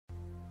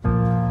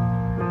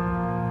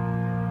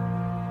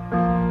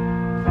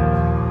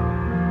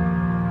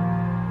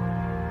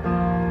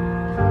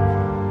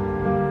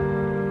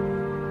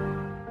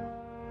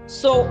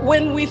So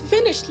when we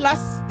finished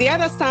the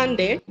other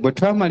Sunday, the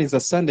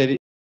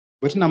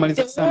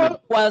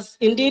wall was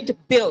indeed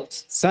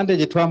built.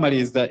 It was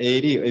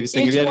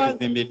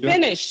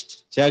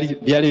finished. I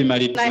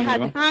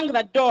had hung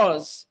the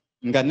doors.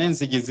 When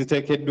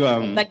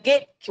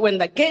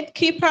the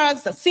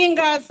gatekeepers, the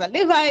singers, the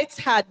Levites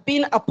had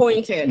been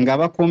appointed.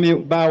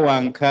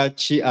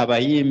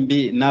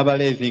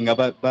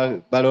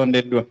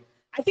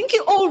 I think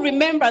you all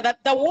remember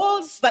that the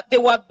walls that they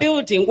were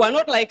building were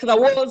not like the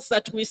walls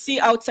that we see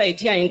outside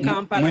here in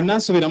Kampala. The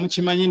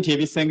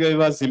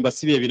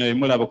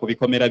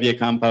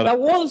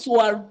walls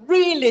were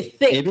really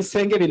thick. They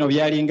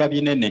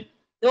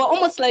were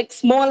almost like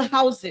small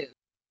houses.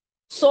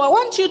 So I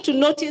want you to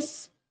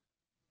notice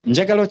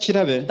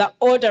the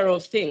order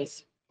of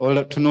things. They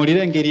built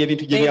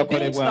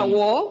the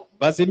wall,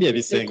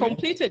 they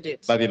completed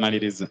it.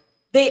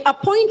 They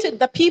appointed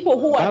the people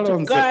who are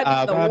to guard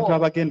the wall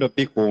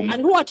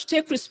and who are to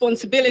take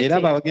responsibility. And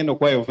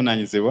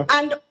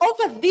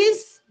over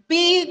this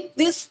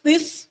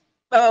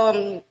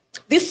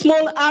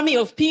small army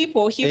of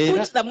people, he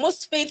put the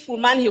most faithful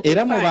man he could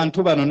find.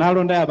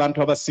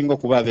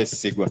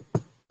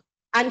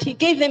 And he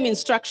gave them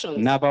instructions.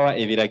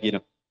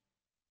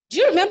 Do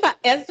you remember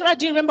Ezra?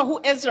 Do you remember who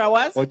Ezra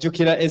was?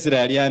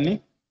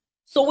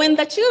 So when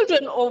the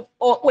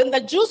when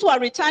the Jews were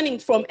returning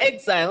from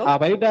exile, I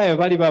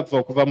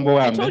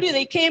told you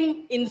they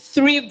came in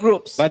 3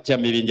 groups.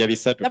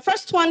 The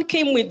first one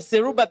came with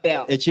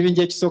Zerubbabel. The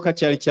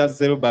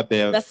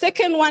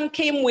second one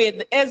came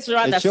with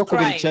Ezra the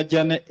scribe.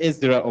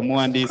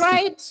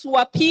 Scribes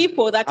were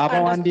people that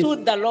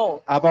understood the law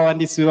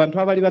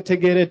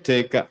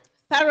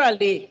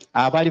thoroughly.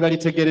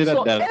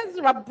 So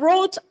Ezra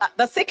brought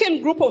the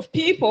second group of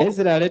people, and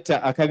they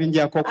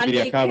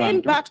came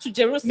back to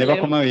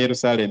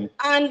Jerusalem.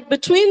 And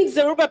between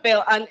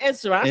Zerubbabel and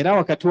Ezra, they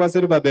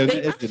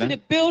actually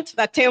built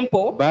the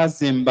temple,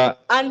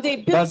 and they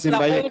built the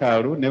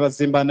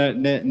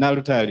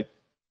altar,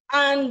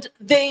 and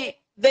they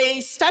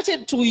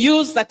started to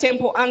use the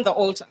temple and the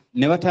altar.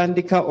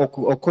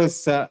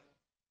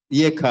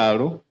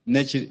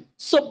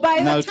 So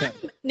by the time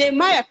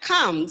Nehemiah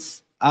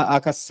comes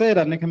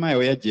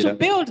to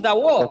build the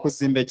wall,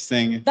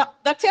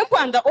 the temple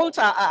and the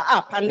altar are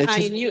up and are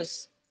in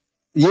use.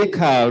 But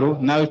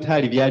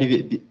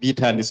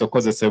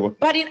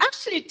it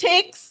actually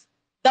takes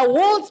the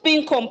walls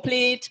being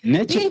complete,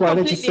 being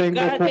completely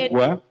guarded,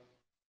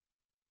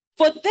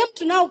 for them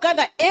to now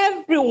gather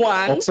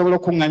everyone and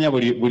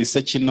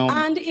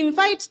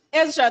invite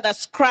Ezra the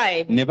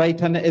scribe to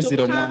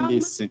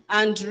come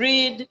and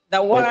read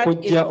the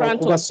word in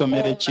front of all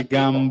the people.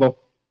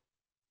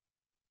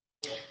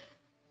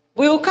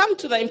 We will come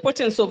to the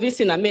importance of this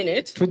in a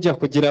minute. But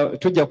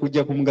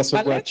let's see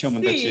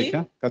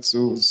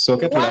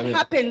what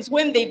happens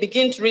when they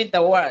begin to read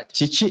the word.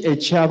 Let's go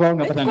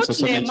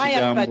to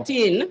Nehemiah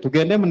 13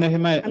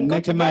 and go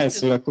to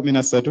verses 1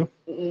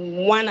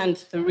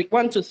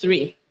 to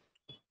 3.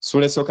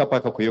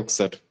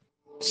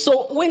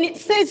 So when it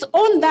says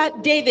on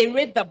that day they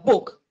read the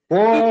book,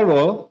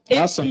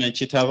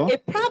 it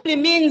probably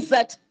means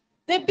that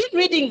they've been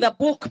reading the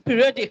book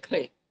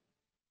periodically.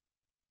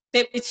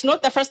 It's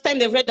not the first time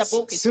they've read the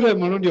book.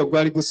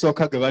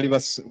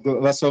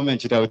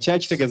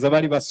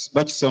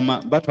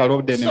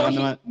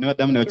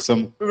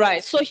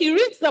 Right. So he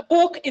reads the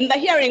book in the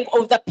hearing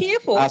of the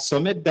people. And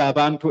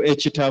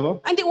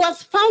it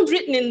was found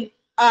written in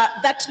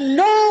that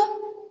no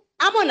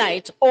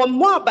Ammonite or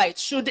Moabite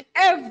should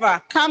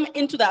ever come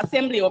into the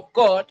assembly of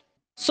God.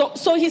 So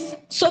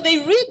they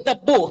read the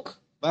book.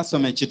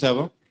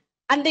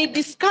 And they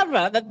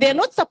discover that they're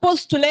not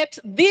supposed to let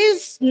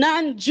these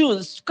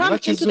non-Jews come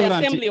into the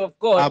assembly of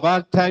God.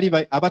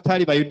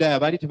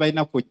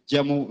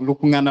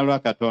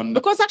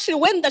 Because actually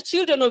when the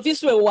children of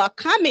Israel were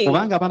coming,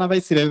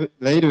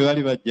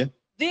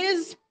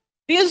 these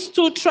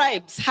 2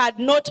 tribes had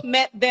not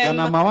met them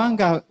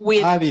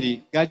with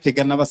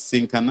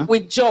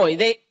joy.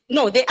 They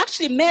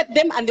actually met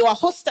them and they were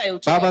hostile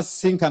to them.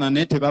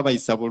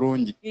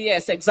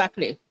 Yes,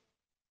 exactly.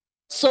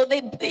 So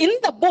in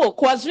the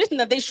book was written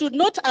that they should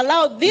not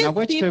allow these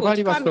people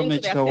to come into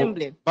the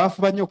assembly. Was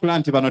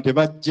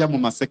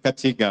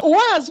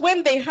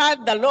when they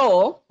heard the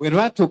law,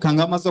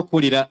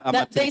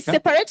 that they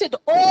separated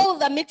all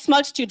the mixed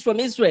multitude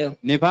from Israel.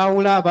 So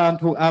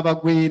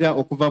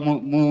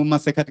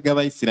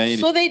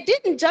they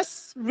didn't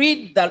just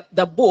read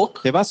the book.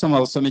 They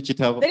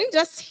didn't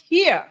just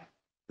hear.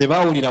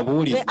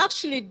 They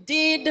actually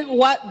did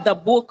what the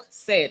book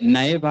said.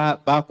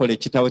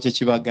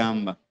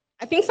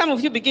 I think some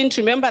of you begin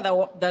to remember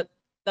the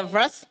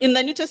verse in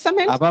the New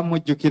Testament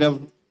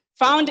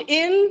found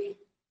in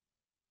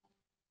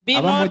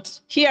be not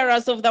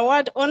hearers of the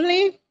word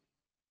only,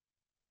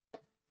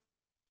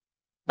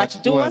 but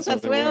doers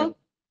as well.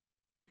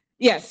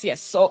 Yes.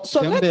 So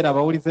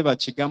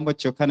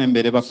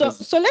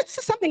let's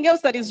see something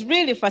else that is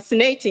really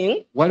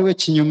fascinating.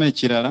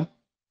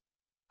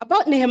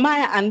 about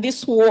Nehemiah and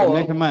this wall,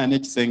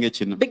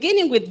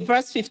 beginning with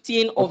verse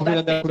 15 of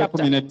that same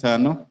chapter.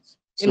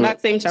 In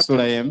that same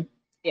chapter.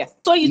 Yes.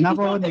 So you know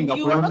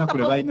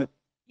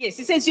yes,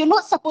 he says you're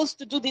not supposed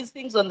to do these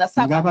things on the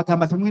Sabbath.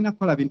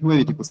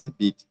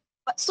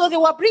 So they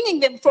were bringing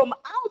them from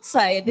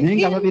outside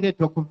into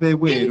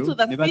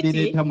the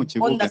city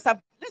on the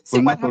Sabbath. Let's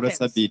see what happens.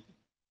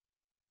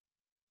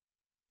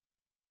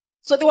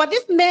 So there were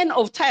these men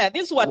of Tyre.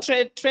 These were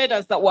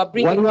traders that were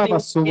bringing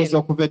things in.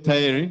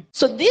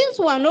 So these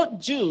were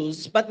not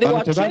Jews, but they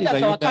were traders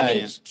that were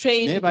coming to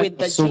trade with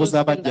the Jews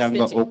in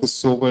the city.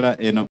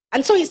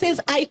 And so he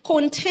says, I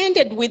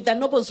contended with the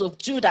nobles of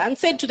Judah and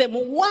said to them,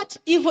 what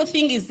evil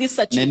thing is this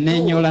that you do,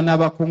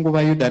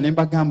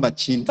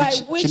 by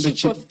which you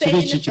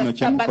profane the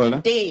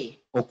Sabbath day?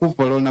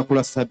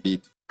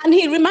 And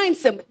he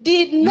reminds them,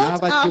 did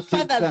not our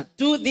fathers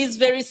do these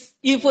very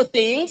evil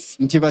things?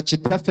 And didn't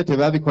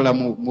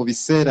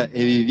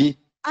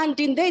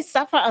they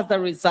suffer as a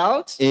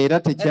result?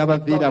 And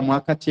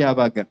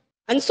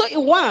so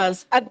it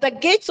was at the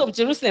gates of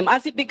Jerusalem,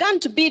 as it began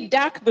to be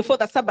dark before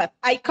the Sabbath,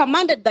 I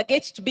commanded the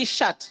gates to be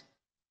shut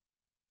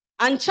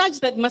and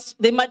charged that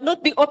they might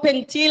not be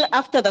opened till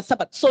after the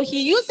Sabbath. So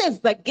he uses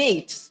the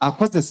gates and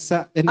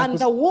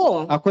the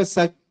wall to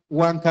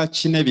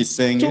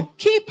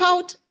keep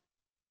out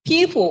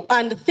people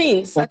and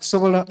things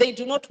that they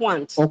do not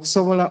want. So now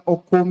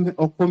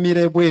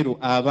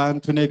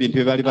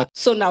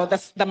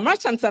the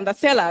merchants and the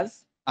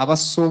sellers, they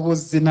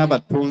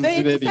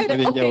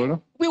decided, okay,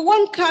 we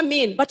won't come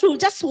in, but we'll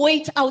just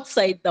wait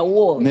outside the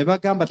wall. We'll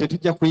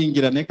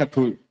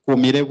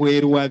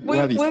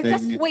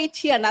just wait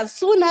here, and as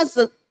soon as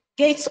the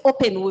gates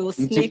open, we'll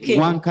sneak in.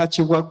 And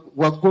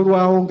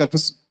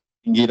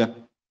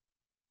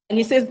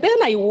he says,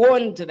 then I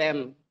warned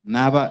them. And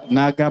said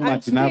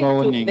to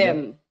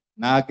them,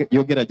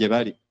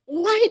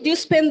 why do you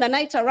spend the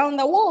night around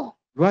the wall?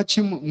 If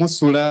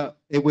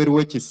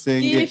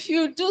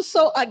you do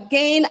so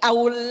again, I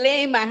will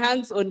lay my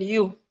hands on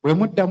you.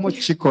 And he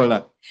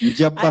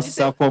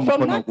said, from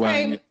that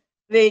time,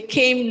 they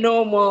came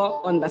no more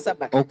on the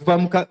Sabbath.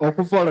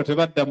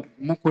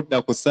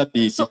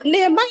 So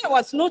Nehemiah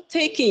was not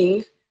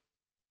taking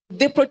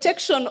the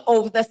protection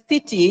of the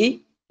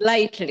city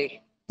lightly.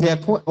 He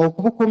was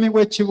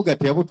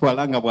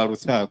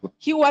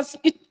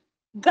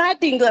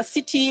guarding the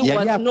city,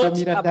 was not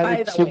a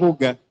by the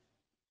way.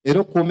 It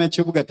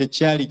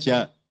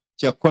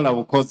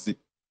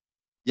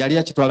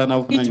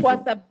was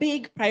a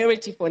big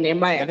priority for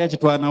Nehemiah.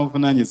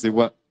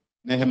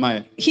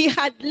 He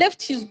had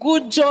left his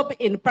good job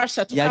in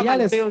Persia to come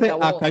and build the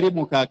wall.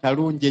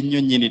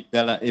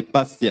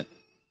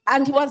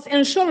 And he was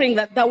ensuring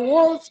that the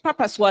wall's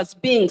purpose was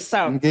being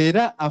served.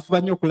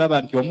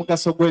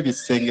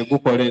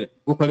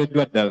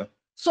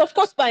 So of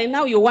course by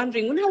now you're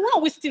wondering, now why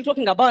are we still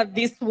talking about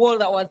this wall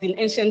that was in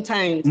ancient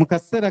times?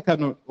 But you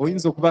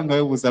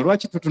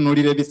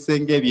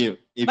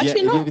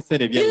know,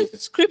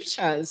 these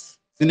scriptures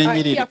are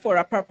here for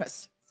a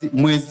purpose. If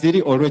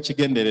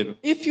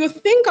you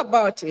think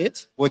about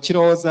it,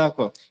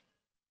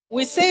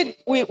 we said,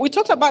 we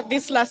talked about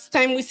this last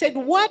time. We said,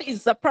 what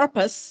is the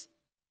purpose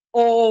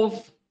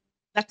of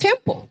the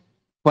temple?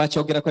 What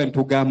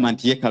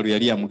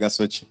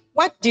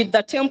did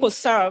the temple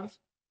serve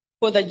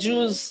for the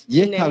Jews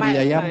in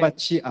Nehemiah's time?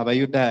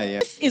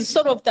 This is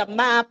sort of the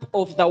map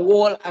of the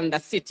wall and the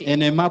city.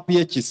 And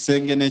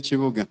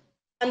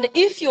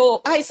if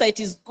your eyesight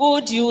is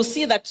good, you will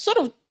see that sort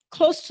of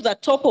close to the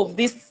top of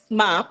this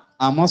map,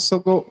 there's a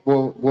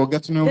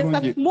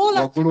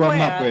smaller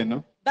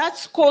square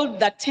that's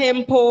called the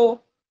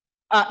temple.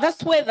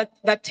 That's where the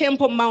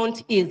Temple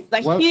Mount is,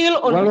 the hill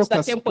on which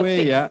the temple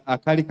sits.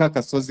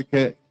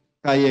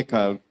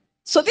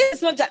 So this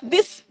is not just,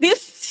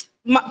 this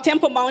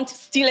Temple Mount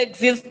still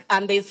exists,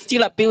 and there's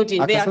still a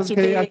building there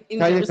today in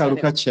Jerusalem.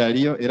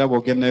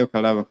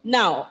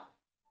 Now,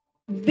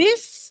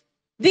 this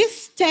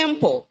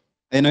temple,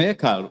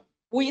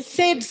 we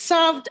said,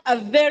 served a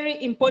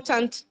very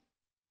important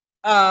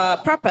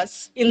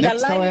purpose in the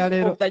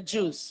life of the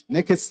Jews.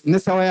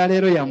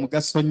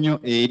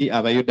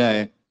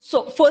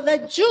 So for the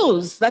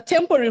Jews, the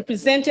temple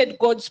represented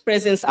God's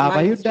presence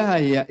among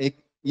them.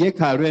 In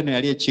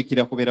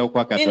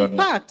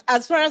fact,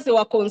 as far as they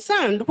were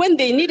concerned, when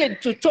they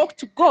needed to talk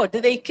to God,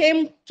 they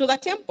came to the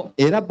temple.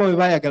 And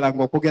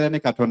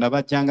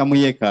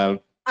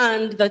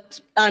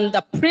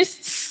the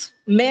priests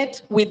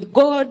met with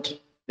God.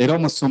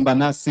 And they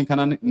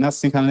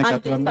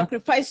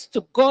sacrificed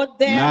to God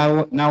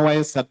there.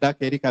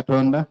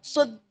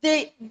 So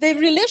the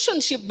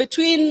relationship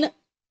between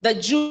the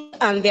Jews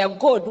and their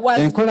God was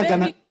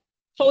very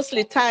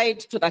closely tied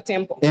to the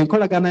temple. One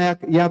could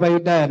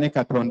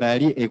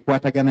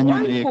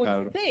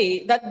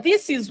say that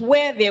this is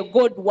where their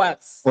God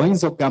was.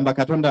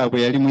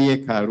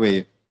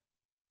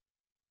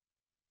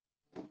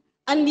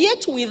 And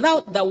yet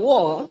without the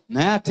wall,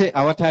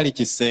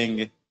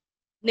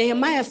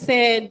 Nehemiah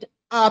said,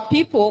 our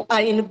people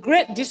are in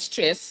great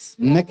distress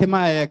and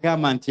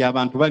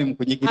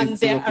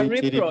they are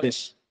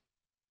reproach.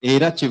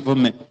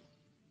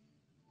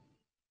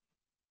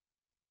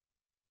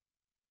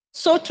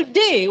 So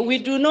today we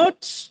do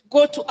not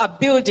go to a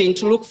building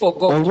to look for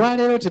God.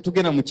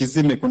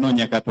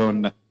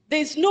 There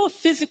is no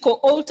physical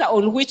altar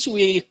on which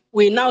we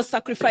now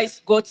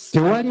sacrifice God's.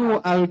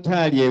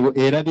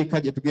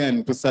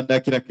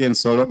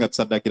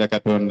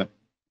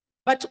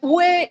 But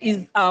where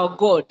is our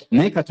God?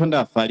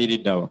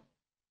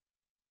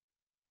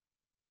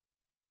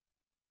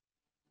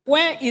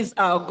 Where is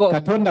our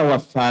God?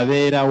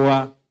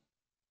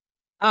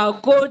 Our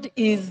God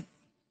is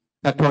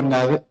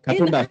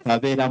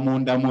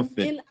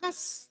in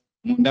us.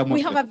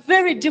 We have a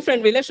very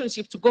different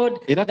relationship to God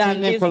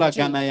than these Jews.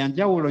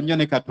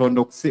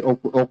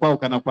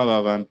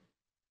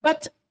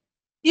 But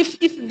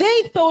if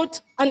they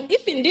thought, and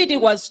if indeed it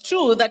was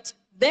true that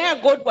their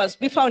God was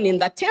be found in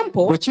the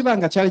temple, and that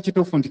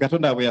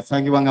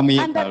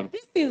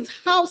this is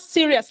how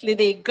seriously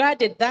they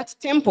guarded that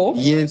temple,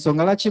 let's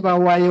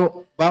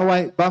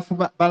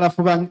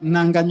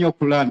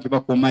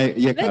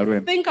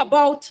think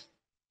about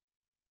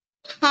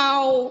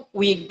how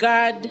we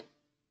guard.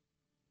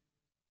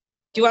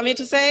 Do you want me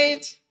to say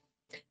it?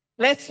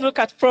 Let's look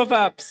at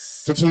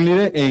Proverbs.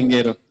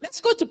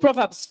 Let's go to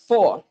Proverbs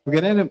 4.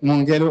 It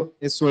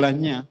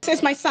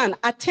says, my son,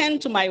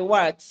 attend to my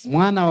words.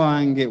 Consent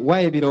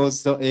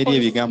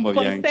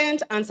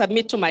and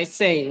submit to my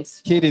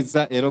sayings.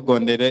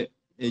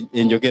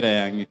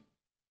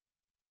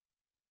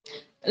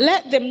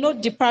 Let them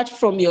not depart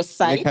from your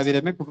sight.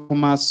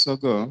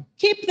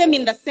 Keep them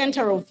in the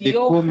center of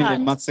your heart.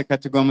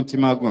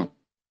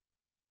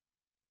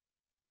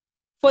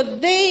 For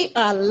they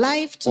are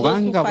life to those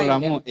who find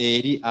them,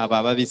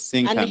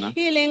 and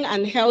healing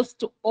and health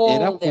to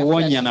all their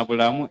flesh.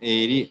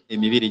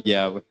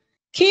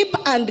 Keep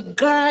and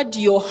guard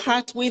your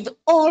heart with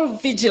all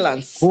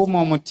vigilance. And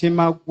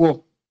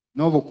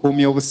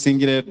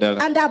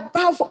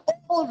above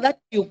all that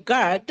you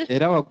guard,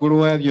 for out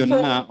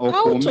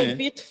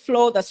of it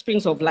flow the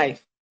springs of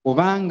life. So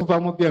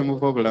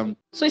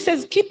it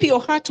says, keep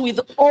your heart with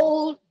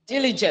all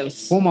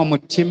diligence. For out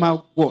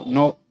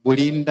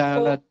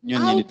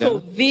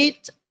of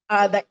it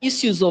are the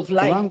issues of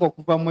life.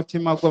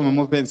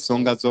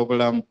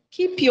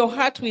 Keep your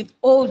heart with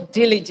all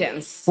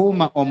diligence.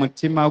 And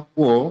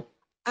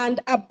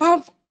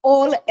above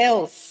all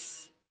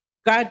else,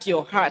 guard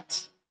your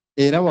heart.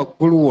 For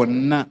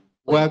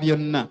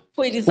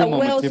it is a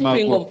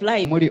wellspring of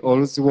life. You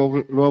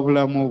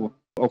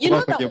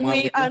know that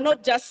we are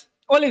not just,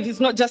 all of it is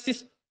not just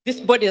this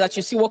body that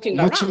you see walking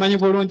around.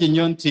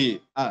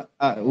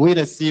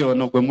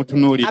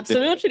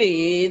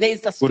 Absolutely. There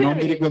is the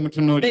spirit,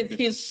 there is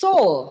his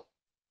soul.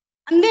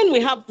 And then we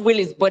have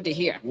Willie's body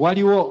here. But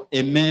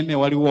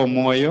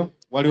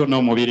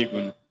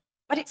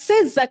it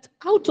says that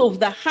out of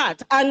the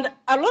heart, and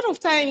a lot of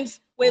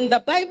times when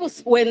the Bible,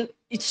 when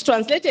it's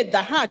translated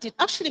the heart, it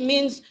actually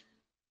means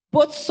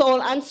both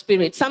soul and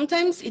spirit.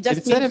 Sometimes it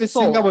just means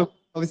soul.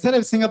 But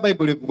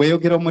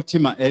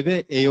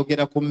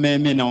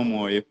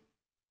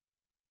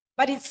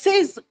it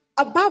says,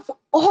 above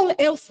all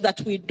else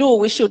that we do,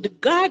 we should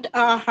guard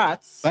our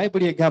hearts. Because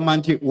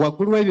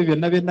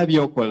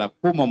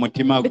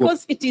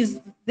it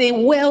is the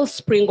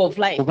wellspring of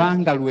life.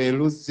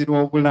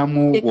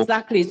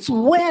 Exactly. It's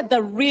where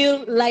the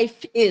real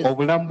life is.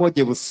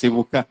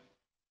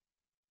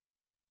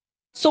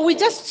 So we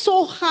just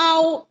saw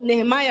how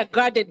Nehemiah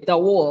guarded the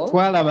wall.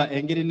 Because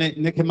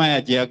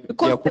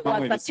there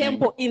was a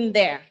temple in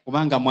there.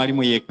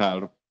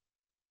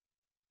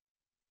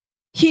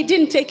 He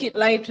didn't take it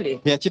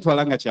lightly. He put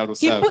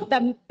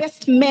the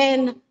best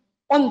men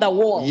on the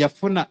wall. He gave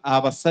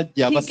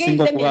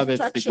them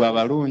instructions.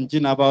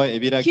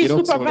 He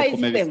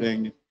supervised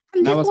them.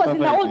 And this was in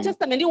the Old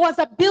Testament. It was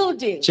a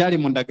building. But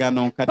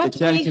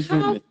we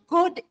have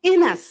God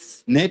in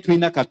us.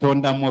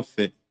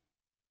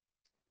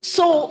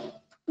 So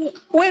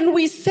when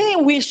we say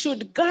we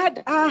should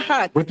guard our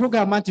hearts, how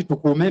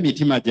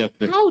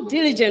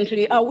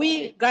diligently are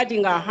we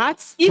guarding our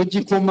hearts? If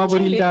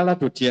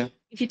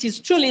it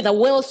is truly the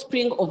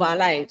wellspring of our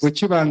lives. So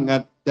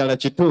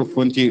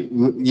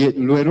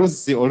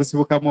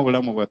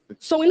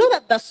we know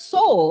that the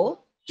soul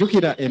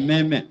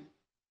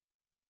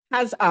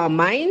has our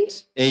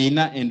mind.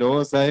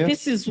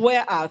 This is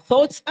where our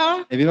thoughts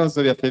are.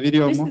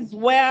 This is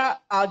where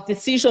our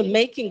decision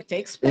making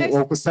takes place.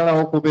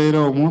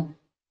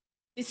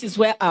 This is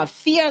where our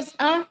fears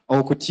are.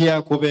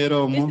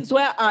 This is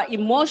where our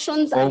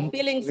emotions and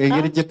feelings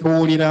are.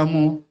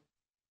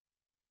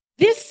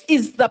 This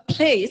is the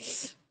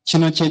place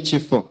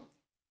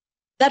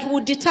that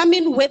will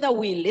determine whether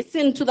we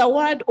listen to the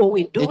word or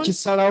we don't.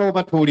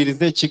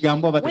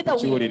 Whether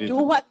we do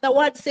what the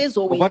word says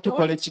or we don't.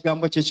 So you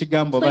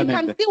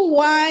can see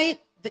why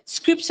the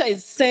scripture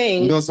is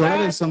saying guard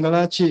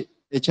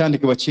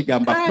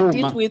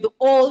it with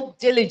all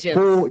diligence.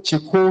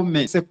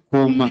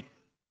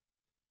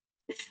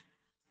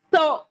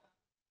 So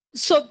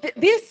So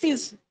this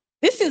is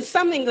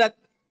something that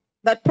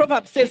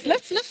Proverbs says.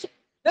 Let's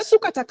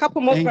look at a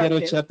couple more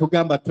verses.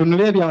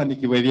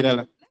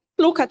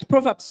 Look at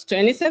Proverbs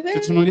 27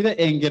 and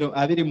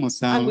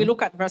we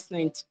look at verse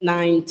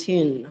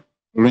 19.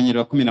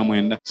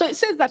 So it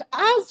says that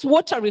as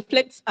water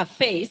reflects a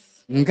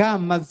face, so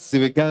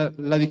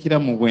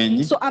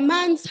a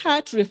man's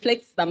heart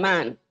reflects the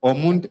man.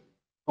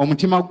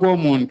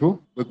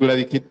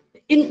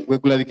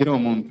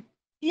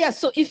 Yeah,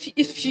 so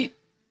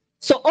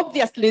so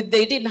obviously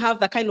they didn't have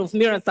the kind of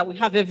mirrors that we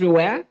have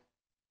everywhere.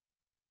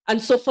 And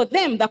so for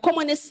them, the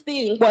commonest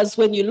thing was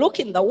when you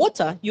look in the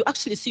water, you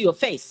actually see your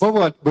face.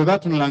 And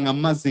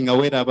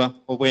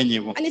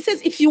it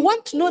says, if you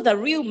want to know the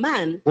real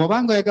man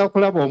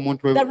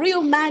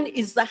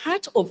is the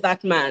heart of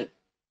that man.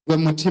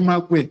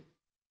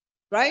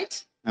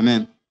 Right?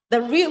 Amen.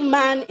 The real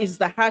man is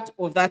the heart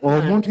of that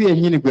man.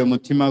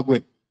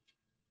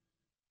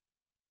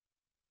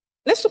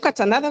 Let's look at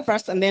another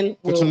verse and then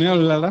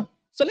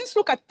so let's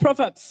look at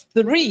Proverbs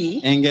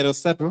 3.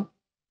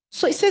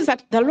 So it says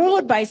that the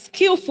Lord, by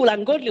skillful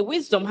and godly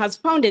wisdom, has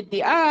founded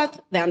the earth,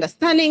 the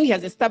understanding, he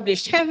has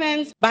established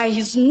heavens. By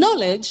his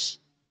knowledge,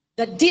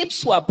 the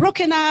deeps were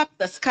broken up,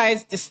 the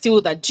skies distill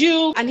the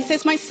dew. And he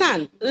says, my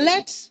son,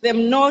 let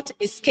them not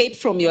escape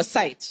from your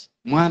sight.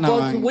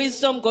 God's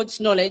wisdom, God's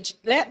knowledge,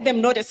 let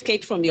them not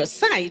escape from your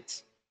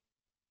sight.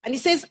 And he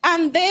says,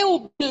 and they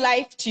will be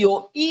life to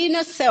your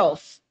inner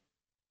self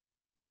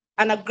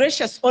and a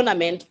gracious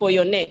ornament for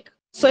your neck.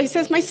 So he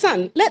says, my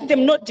son, let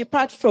them not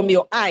depart from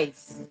your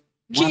eyes.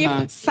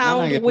 Keep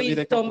sound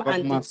wisdom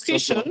and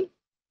discretion,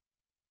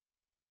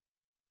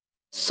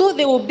 so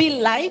they will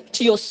be life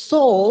to your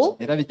soul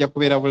and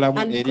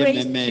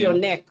grace to your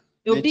neck.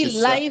 It will be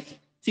life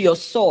to your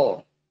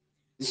soul.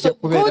 So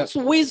God's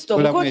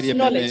wisdom, God's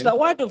knowledge, the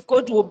word of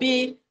God will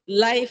be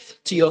life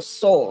to your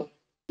soul.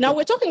 Now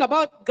we're talking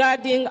about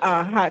guarding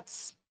our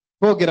hearts.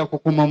 And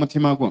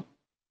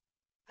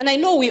I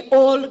know we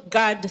all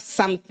guard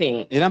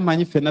something.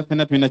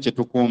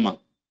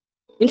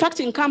 In fact,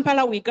 in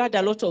Kampala, we guard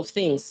a lot of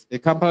things.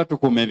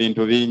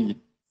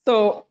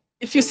 So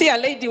if you see a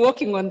lady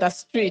walking on the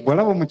street with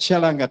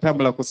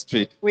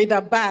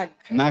a bag,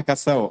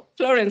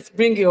 Florence,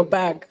 bring your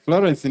bag.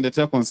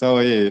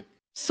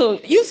 So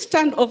you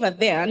stand over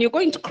there and you're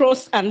going to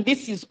cross, and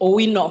this is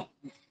Owino.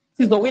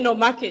 This is Owino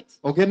market.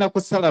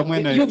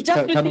 You've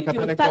just received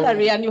your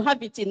salary and you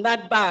have it in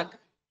that bag.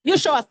 You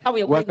show us how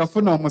we're going.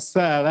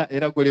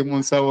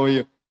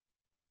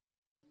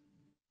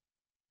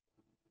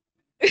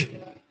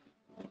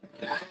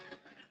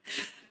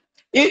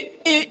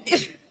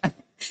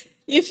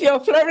 If you're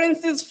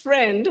Florence's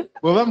friend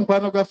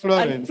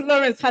and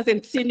Florence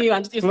hasn't seen you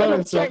and you sort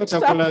of checked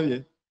up,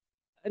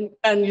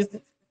 and you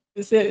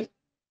say,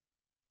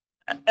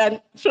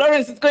 and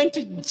Florence is going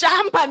to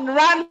jump and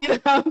run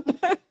because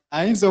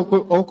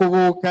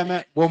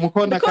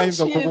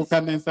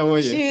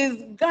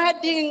she's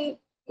guarding.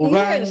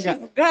 Yes, she's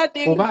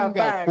guarding her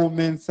bag.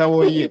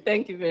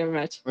 Thank you very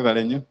much.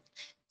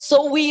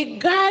 So we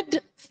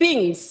guard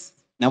things.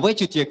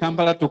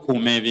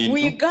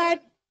 We guard.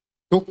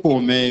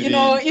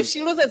 If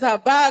she loses her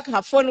bag,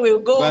 her phone will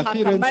go, her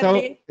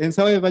money.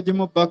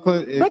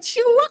 But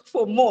she'll work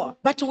for more.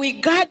 But we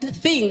guard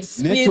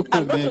things with a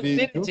lot of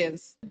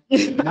diligence.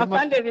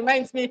 Afande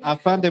reminds me,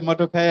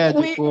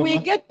 we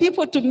get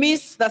people to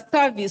miss the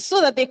service so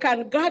that they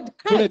can guard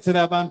cars.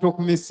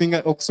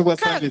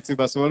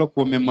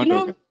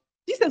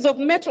 Pieces of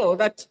metal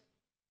that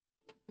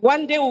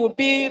one day will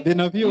be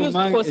used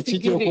for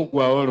security.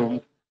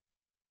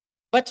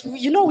 But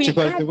we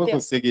guard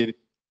them.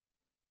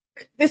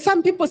 There's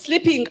some people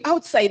sleeping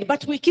outside,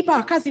 but we keep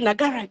our cars in a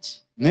garage.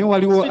 So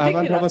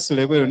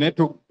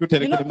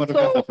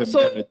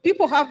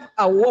people have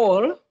a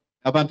wall.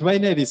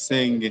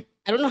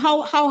 I don't know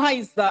how high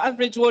is the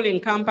average wall in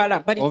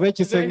Kampala, but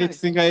it's very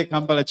nice. And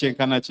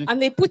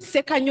they put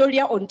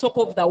sekanyolia on top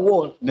of the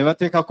wall. And they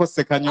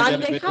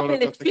have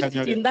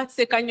electricity in that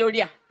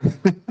sekanyolia.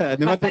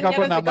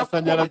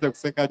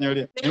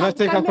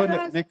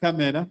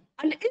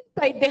 And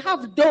inside they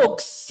have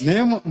dogs.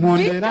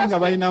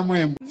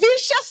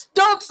 Vicious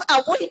dogs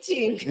are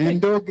waiting. They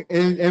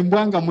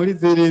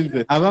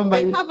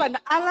have an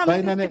alarm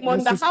system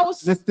on the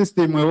house.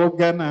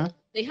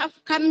 They have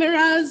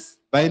cameras.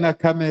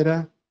 And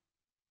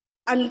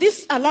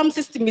this alarm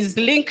system is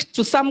linked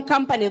to some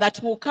company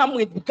that will come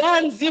with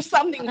guns if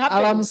something happens.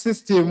 Alarm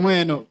system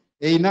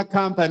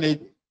company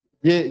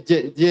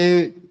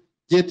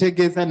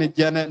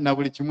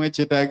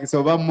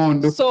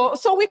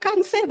so we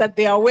can say that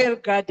they are well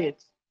guarded.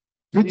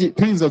 Some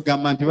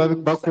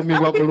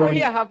people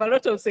here have a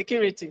lot of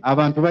security.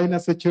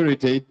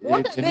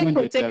 What are they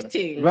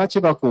protecting?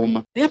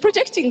 They are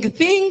protecting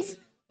things.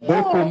 They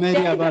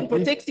are even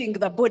protecting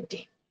the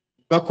body.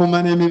 But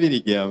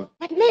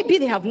maybe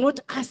they have not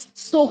asked,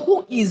 so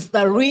who is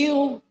the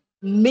real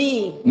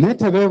me?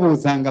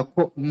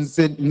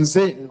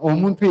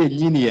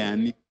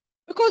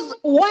 Because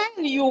while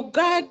you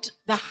guard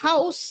the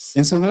house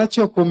with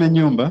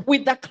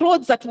the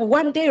clothes that will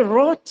one day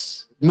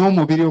rot,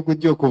 n'omubiri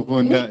ogujja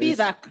okuvunda maybe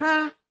the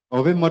car,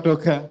 oba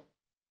emmotoka,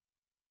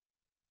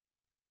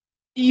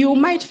 you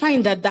might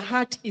find that the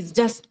heart is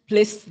just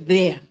placed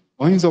there.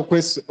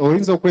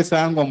 oyinza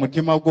okwesanga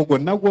omutima gwo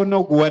gwonna gwonna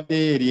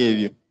oguwaddeyo eri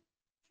ebyo.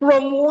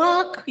 From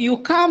work, you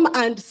come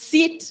and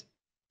sit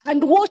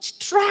and watch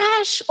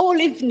trash all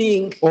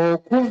evening.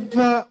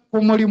 Okuva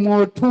ku mulimu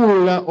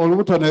otuula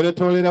olubuto ne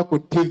lwetoolera ku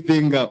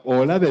TV nga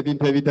olaba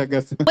ebintu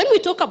ebitagasa. When we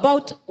talk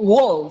about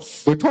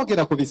walls, bwe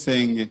twogera ku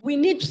bisenge, we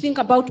need to think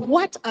about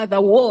what are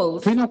the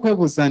walls tulina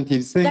okwebuuza nti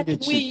ebisenge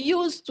that we ki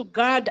use to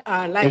guard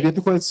our ebyo lives,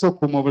 tukozesa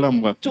okukuuma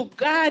obulamu bwaffe, to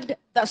guard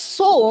the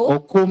soul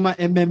okukuuma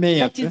emmeme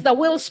that is yaffe the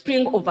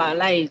wellspring of our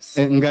lives.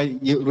 nga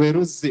lwe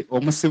luzzi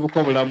omusibuka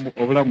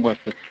obulamu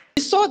bwaffe.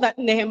 We saw that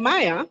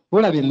Nehemiah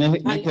Tulabye and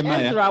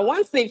Nehemiah Ezra,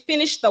 once they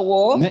finished the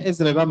wall ne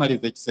Ezra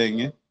bamaliza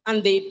ekisenge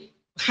and they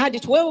had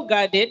it well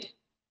guarded,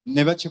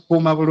 ne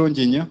bakikuuma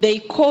bulungi nnyo, they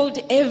called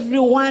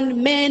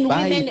everyone, men,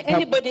 women,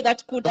 anybody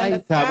that could bayita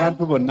understand.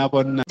 abantu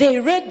bonna. They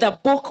read the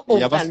book of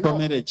the law.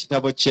 Yabasomera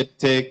ekitabo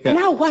ky'etteeka.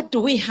 Now what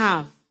do we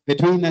have?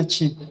 Tulina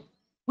ki?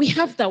 We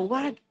have the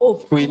word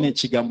of Tulina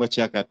ekigambo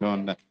kya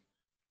Katonda.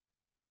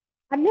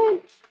 Amen.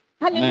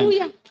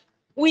 Hallelujah.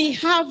 We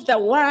have the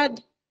word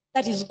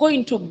that is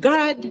going to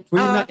guard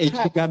Tulina our heart.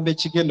 ekigambo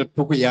ekigenda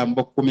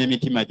tukuyamba okukuuma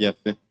emitima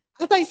gyaffe.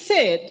 As I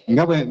said,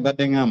 Nga bwe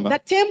mbadde ngamba the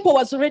temple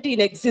was already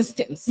in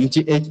existence.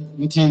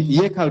 nti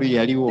yeekaalu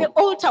yaliwo,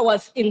 The altar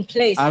was in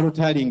place.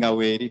 alutaali nga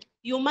weeri.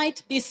 You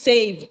might be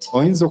saved.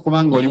 Oyinza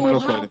okuba nga oli You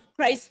mulokole, have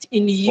Christ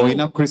in you.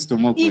 olina Kristo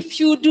mu gwe. If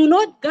you do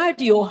not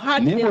guard your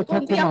heart, Naye there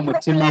won't be bw'otakuuma a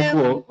mutima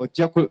problem.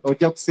 gwo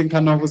ojja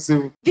kusinkana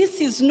obuzibu. This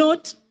is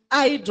not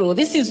idle.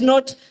 This is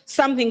not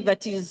something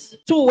that is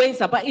two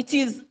ways about. It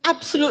is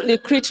absolutely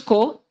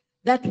critical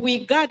that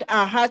we guard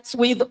our hearts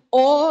with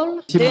all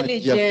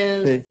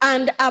diligence,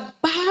 and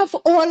above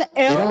all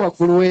Era else,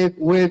 waggulu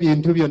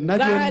w'ebintu byonna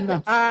guard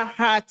byonna our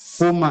hearts.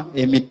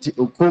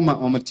 kuuma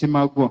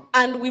omutima gwo.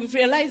 And we've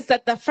realized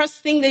that the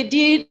first thing they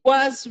did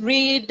was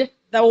read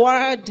the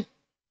word.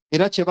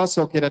 Era kye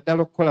basookera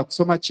ddala okukola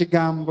kusoma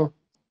kigambo.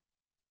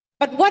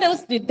 But what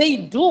else did they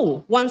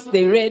do once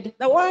they read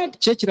the word?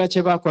 Kye kira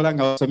kye baakola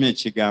nga basomye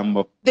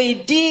ekigambo. They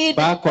did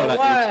the Baakola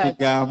word.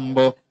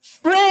 ekigambo.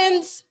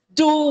 Friends,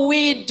 do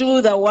we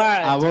do the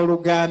word?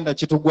 Abooluganda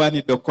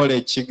kitugwanidde okukola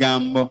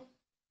ekigambo.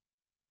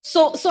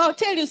 So I'll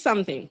tell you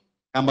something.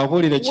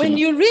 Kambabuulire When kino.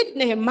 you read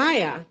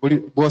Nehemiah,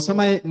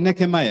 Bw'osoma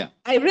Nehemiah,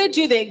 I read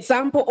you the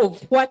example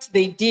of what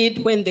they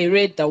did when they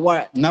read the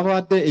word.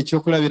 nabawadde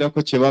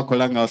ekyokulabirako kye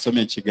baakola nga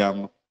basomye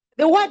ekigambo.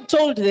 The word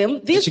told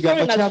them, these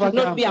Ekigambo foreigners should not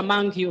kyabagamba be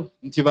among you.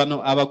 nti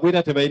bano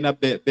abagwira tebalina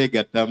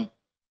beegattamu.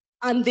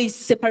 And they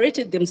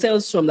separated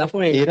themselves from the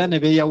foreigners. Era ne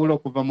beeyawula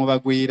okuva mu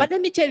bagwira. But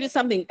let me tell you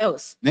something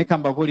else. Naye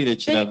kambabuulire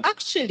They ekirala.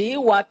 actually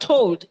were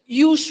told,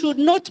 you should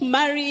not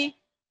marry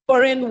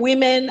foreign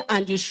women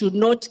and you should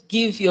not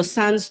give your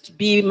sons to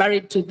be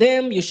married to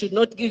them. You should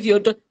not give your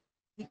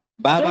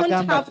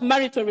don't have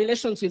marital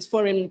relations with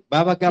foreign.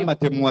 Babagamba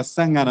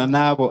temuwasangana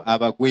n'abo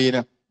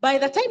abagwira. By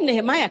the time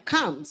Nehemiah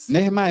comes,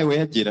 Nehemiah we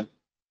yajjira,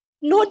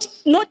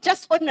 not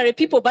just ordinary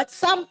people, but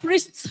some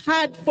priests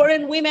had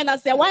foreign women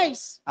as their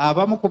wives.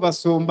 abamu ku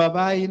basumba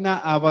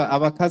baalina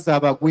abakazi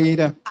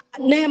abagwira.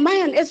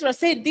 Nehemiah and Ezra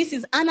said, this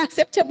is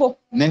unacceptable.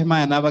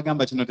 Nehemiah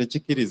n'abagamba kino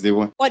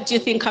tekikkirizibwa. What do you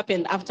think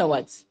happened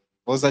afterwards?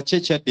 Oza ki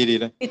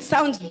ekyaddirira? It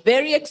sounds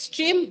very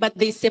extreme, but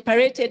they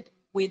separated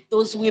with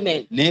those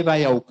women. Naye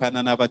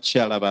baayawukana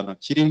n'abakyala bano.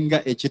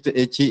 Kiringa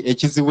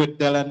ekizibu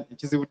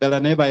ddala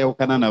naye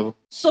baayawukana nabo.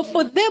 So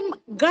for them,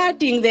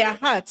 guarding their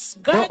hearts,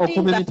 guarding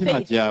Okuuma the emitima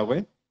faith,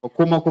 gyabwe,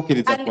 okuuma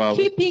okukkiriza and kwabwe,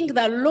 keeping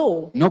the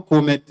law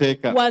n'okuuma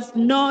etteeka, was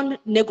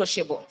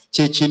non-negotiable.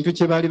 kye kintu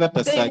kye baali They were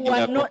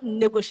batasaagirako. not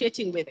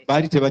negotiating with it.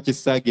 Baali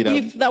tebakisaagirako.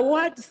 If the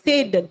word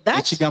said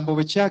that, Ekigambo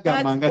bwe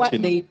kyagamba nga that's what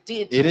kino, they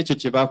did. era ekyo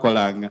kye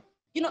baakolanga.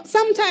 You know,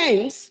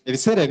 sometimes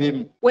Ebiseera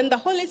bimu when the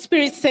Holy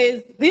Spirit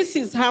says this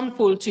is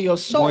harmful to your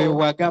mwoyo soul,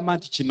 bw'agamba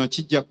nti kino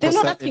kijja they're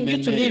not kukosa asking you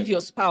to emmeme leave yo.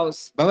 your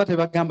spouse. Baba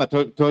tebagamba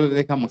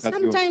toleka mukazi wo.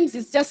 Sometimes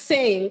it's just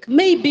saying,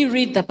 maybe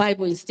read the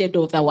Bible instead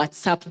of the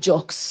WhatsApp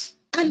jokes.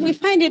 And we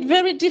find it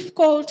very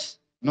difficult.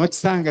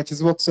 N'okisanga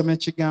kizibu okusoma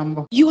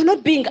ekigambo. You are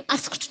not being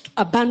asked to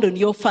abandon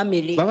your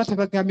family. Baba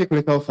tebagambye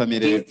kulekawo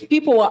famire yo. These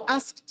people were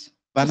asked to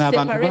Bano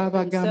abantu separate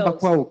babagamba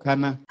themselves.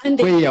 kwawukana, And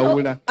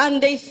kweyawula.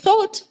 they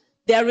thought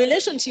their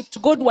relationship to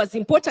God was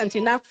important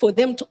enough for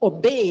them to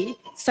obey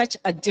such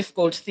a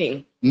difficult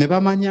thing. Ne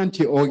bamanya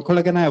nti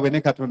enkolagana yaabwe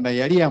ne Katonda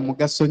yali ya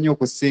mugaso nnyo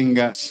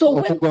okusinga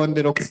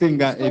okugondera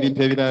okusinga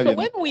ebintu ebirala So byonna.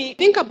 when we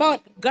think about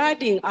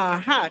guarding our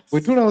hearts,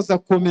 Bwe tulowooza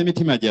kukuuma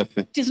emitima gyaffe,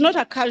 it is not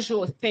a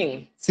casual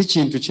thing. si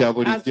kintu kya As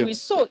bulijjo. we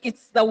saw,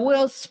 it's the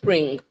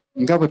wellspring.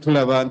 Nga bwe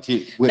tulaba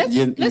nti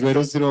lwe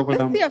luzira Let's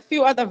obulamu. see a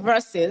few other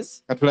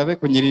verses Katulabe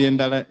ku nnyiriri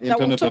endala that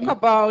will talk entonotono.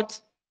 about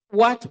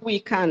what we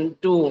can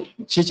do.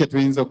 Ki kye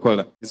tuyinza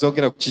okukola?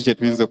 Ezoogera ku ki kye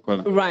tuyinza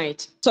okukola?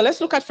 Right. So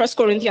let's look at 1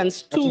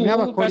 Corinthians 2,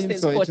 Katunde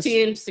verses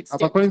 14, 16.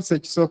 Abakolinso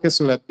ekisooka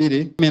essula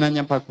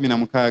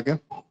 2:14-16.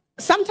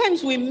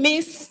 Sometimes we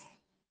miss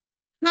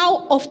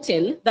how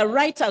often the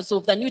writers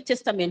of the New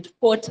Testament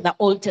quote the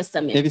Old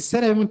Testament.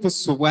 Ebiseera ebimu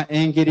tusubwa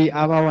engeri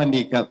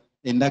abawandiika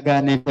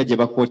endagaano empya gye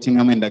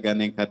bakootingamu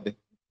endagaano enkadde.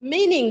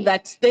 Meaning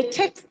that the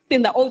text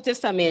in the Old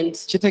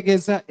Testament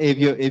kitegeeza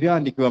ebyo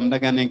ebyawandiikibwa mu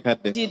ndagaano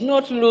enkadde did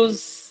not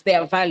lose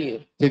their value.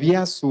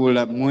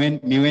 tebyasuula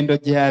miwendo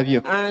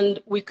gyabyo. And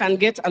we can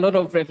get a lot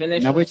of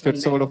revelation. Nabwe ekyo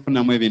tusobola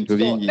okufunamu ebintu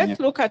bingi nnyo. Let's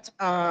look at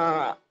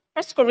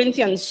 1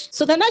 Corinthians.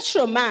 So the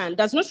natural man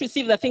does not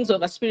receive the things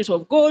of the Spirit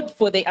of God,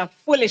 for they are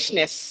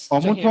foolishness to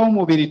Omuntu him.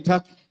 w'omubiri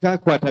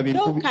takwata bintu.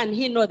 How can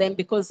he know them?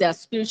 Because they are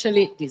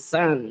spiritually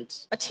discerned.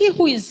 But he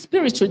who is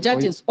spiritual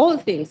judges all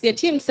things,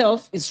 yet he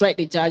himself is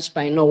rightly judged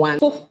by no one.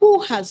 For who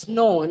has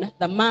known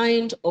the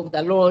mind of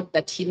the Lord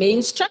that he may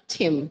instruct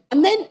him?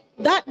 And then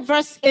that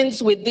verse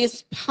ends with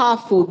this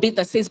powerful bit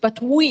that says, but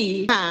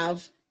we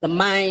have the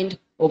mind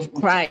of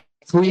Christ.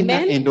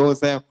 Amen?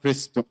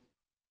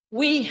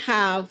 We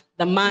have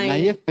the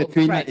mind of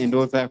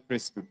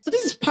Christ. So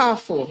this is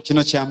powerful.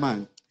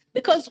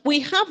 Because we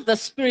have the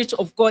Spirit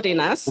of God in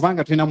us.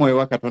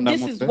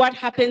 This is what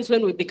happens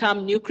when we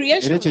become new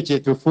creations. We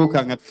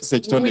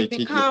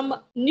become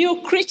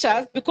new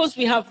creatures because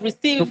we have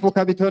received a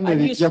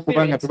new spirit.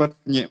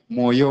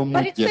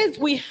 But it says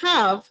we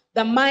have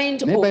the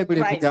mind of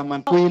Christ.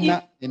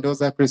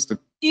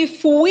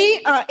 If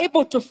we are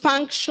able to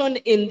function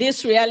in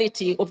this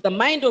reality of the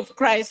mind of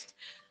Christ,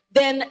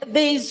 then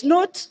there is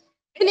not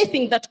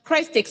anything that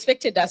Christ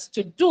expected us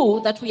to do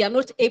that we are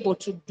not able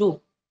to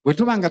do. But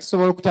let's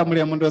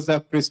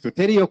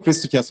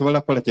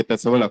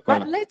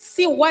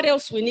see what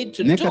else we need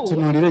to do. Let's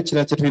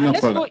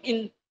go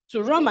into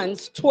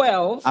Romans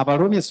 12.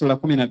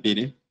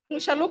 We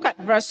shall look at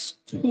verse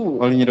 2.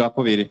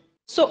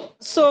 So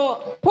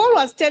Paul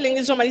was telling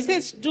this woman, he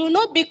says, do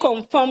not be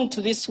conformed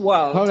to this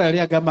world, but be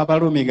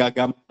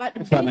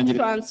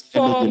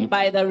transformed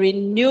by the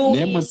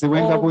renewing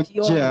of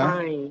your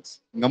mind,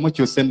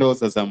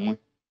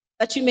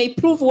 that you may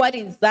prove what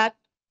is that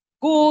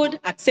good,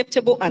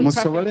 acceptable, and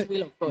perfect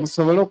will of God.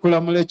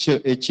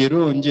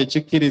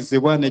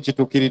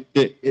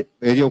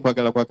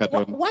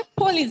 What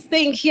Paul is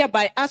saying here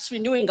by us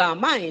renewing our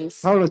minds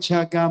is the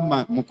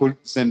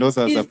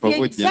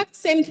exact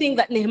same thing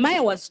that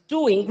Nehemiah was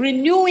doing,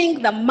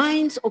 renewing the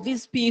minds of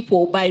his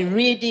people by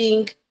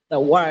reading the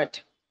word.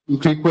 We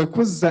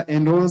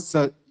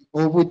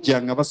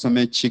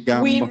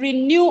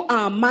renew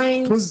our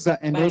minds by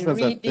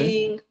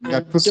reading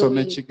and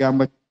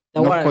doing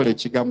the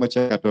word.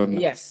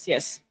 Yes,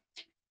 yes.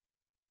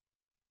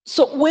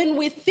 So when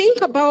we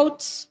think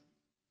about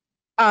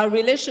our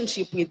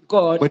relationship with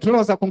God,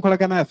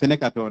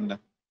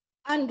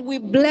 and we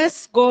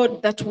bless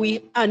God that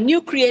we are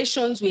new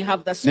creations, we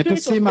have the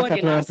Spirit of God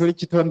in us, and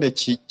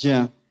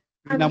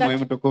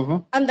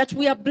that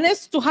we are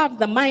blessed to have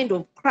the mind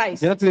of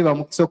Christ.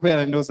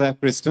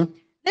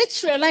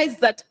 Let's realize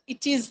that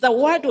it is the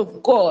word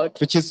of God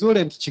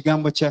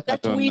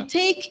that we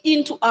take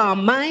into our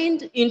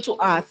mind, into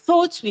our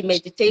thoughts, we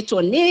meditate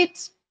on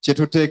it,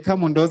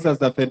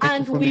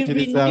 and we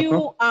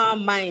renew our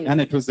mind.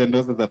 And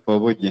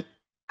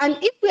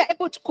if we are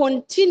able to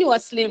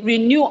continuously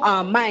renew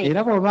our mind, we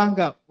are going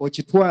to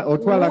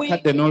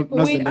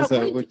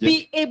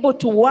be able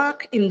to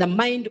work in the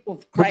mind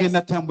of Christ,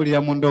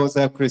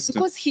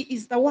 because he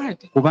is the word.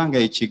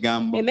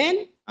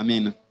 Amen?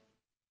 Amen.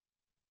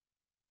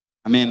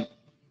 Amen.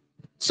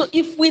 So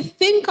if we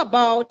think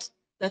about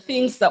the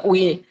things that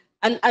we,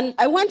 and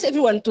I want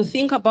everyone to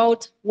think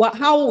about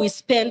how we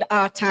spend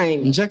our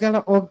time, the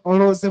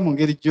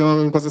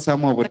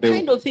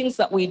kind of things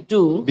that we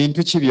do,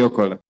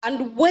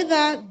 and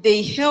whether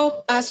they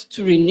help us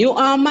to renew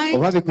our mind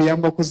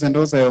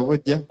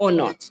or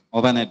not.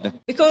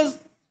 Because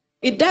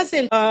it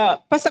doesn't,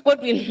 Pastor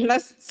Godwin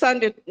last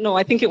Sunday, no,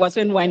 I think it was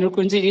when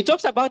he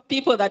talked about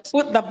people that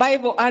put the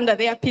Bible under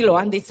their pillow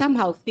and they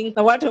somehow think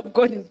the word of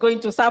God is going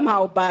to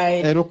somehow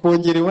buy. That's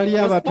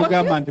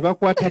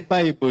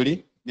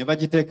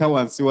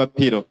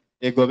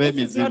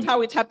not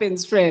how it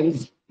happens,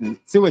 friends.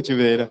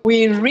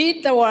 We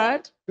read the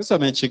word,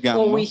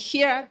 or we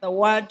hear the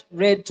word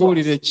read to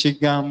us.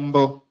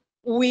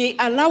 We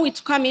allow it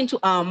to come into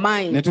our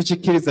minds.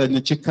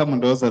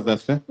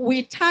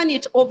 We turn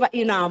it over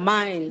in our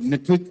minds. We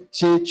think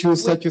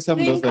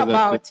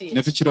about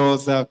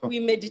it. We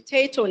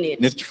meditate on it.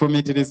 It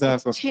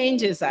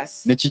changes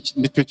us.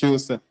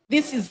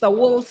 This is the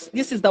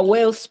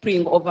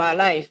wellspring of our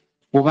life.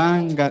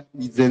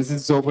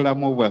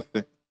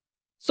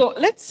 So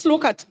let's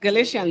look at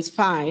Galatians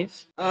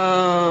 5.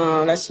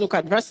 Let's look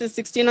at verses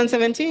 16 and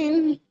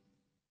 17.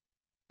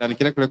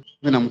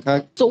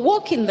 So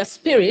walk in the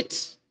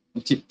Spirit,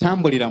 and you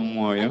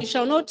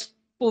shall not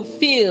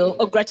fulfill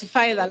or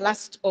gratify the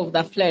lust of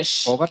the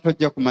flesh. For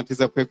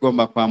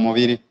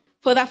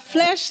the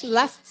flesh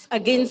lusts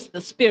against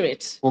the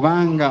Spirit.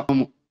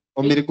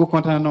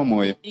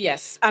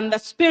 Yes, and the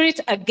Spirit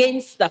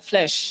against the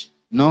flesh.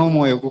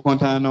 n'omwoyo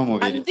gukontana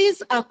n'omubiri. And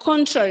these are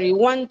contrary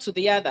one to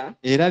the other,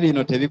 Era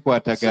bino so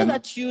tebikwatagana.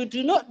 that you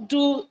do not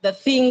do the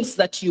things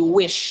that you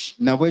wish.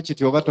 Na bwe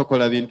kityo oba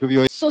tokola bintu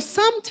byo. So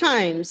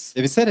sometimes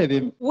Ebiseera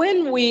ebimu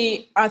when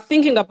we are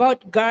thinking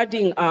about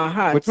guarding our bwe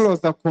hearts,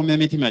 tulowooza kukuuma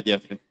emitima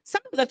gyaffe,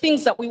 some of the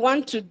things that we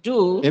want to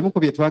do ebimu ku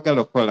bye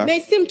twagala okukola may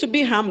seem to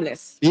be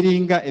harmless.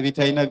 biringa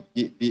ebitalina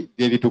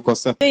bye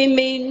bitukosa. They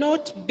may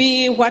not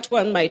be what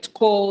one might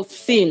call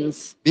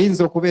sins.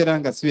 Biyinza okubeera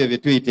nga si bye bye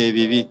tuyita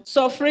ebibi.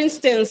 So for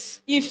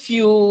instance, if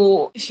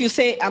you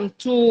say I'm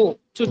too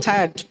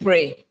tired to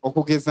pray,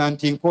 Okugeza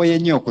nti nkooye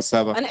nnyo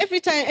okusaba. and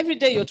every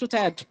day you're too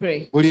tired to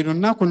pray, Buli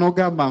lunaku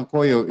n'ogamba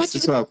nkooyo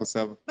sisobola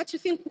kusaba. but you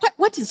think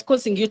what is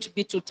causing you to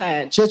be too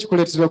tired? Ki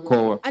ekikuleetera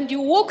okukoowa? And you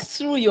walk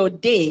through your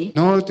day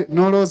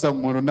N'olowooza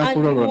mu lunaku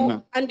lwo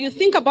lwonna. and you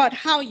think about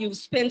how you've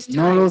spent time,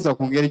 N'olowooza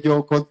ku ngeri and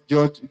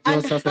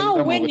gy'osasaliza how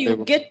mu when you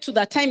butebo. get to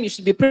the time you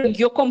should be praying,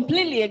 you're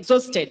completely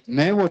exhausted.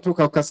 Naye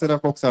bw'otuuka ku kaseera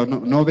k'okusaba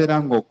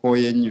n'obeera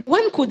ng'okooye nnyo.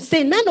 One could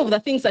say none of the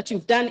things that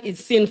you've done is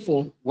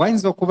sinful.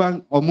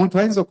 Omuntu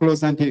ayinza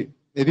okulowooza nti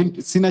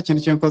sina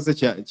kintu kye nkoze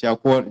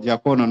kya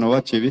kwonoona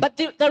oba kibi. But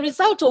the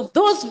result of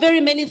those very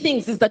many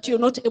things is that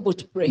you're not able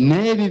to pray.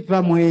 Naye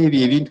ebiva mu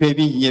ebyo ebintu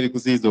ebingi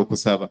ebikuziyiza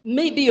okusaba.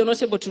 Maybe you're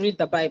not able to read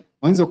the Bible.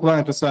 Oyinza okuba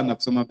nga tosobola na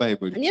kusoma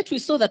Bayibuli. And yet we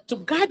saw that to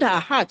guard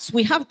our hearts,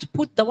 we have to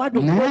put the word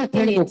of Naye God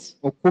ate in it.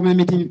 okukuuma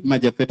emitima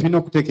gyaffe tulina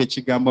okuteeka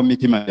ekigambo mu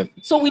mitima gyaffe.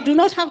 So we do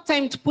not have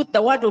time to put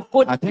the word of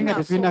God Ate in nga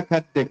our tetulina soul.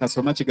 kadde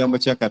kasoma kigambo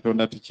kya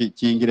Katonda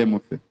kiyingire mu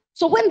ffe.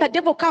 So when the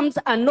devil comes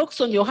and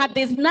knocks on your heart,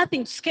 there's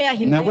nothing to scare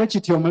him. Nabwe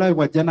kityo omulabe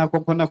bw'ajja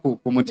n'akonkona ku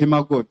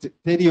mutima gwo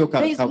teriyo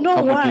There is no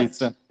word.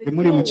 kamutiisa.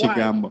 Temuli mu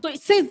kigambo. So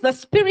it says the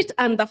spirit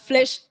and the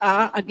flesh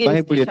are against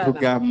Bayibuli each other.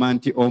 etugamba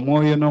nti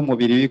omwoyo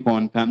n'omubiri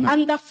bikontana.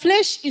 And the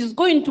flesh is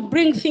going to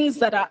bring things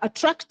that are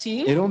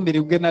attractive. Era omubiri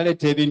gugenda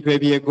leeta ebintu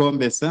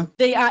ebyegombesa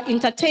They are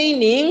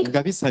entertaining.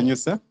 nga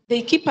bisanyusa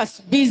They keep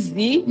us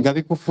busy. nga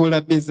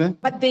bikufuula bize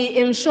But they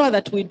ensure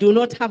that we do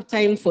not have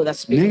time for the naye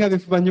spirit. nga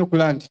bifuba nnyo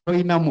okulaba nti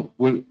tolina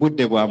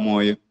budde bwa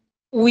mwoyo.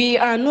 We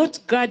are not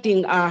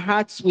guarding our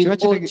hearts with Kiba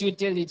all kitege- due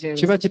diligence.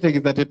 Kiba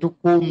kitegeeza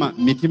tetukuuma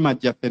mitima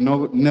gyaffe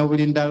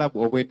n'obulindala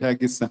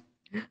obwetaagisa.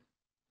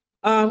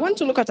 I want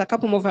to look at a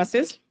couple more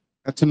verses.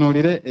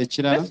 Katunuulire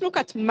ekirala. Let's look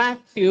at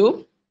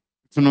Matthew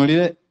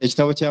Tunuulire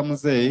ekitabo kya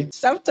Muzeeyi.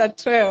 chapter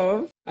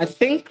 12. I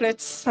think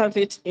let's have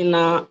it in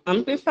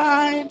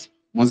Amplified.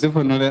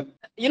 Muzifunule.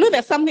 You know,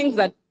 there's some things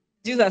that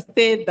Jesus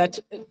said that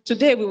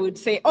today we would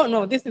say, oh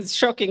no, this is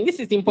shocking, this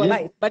is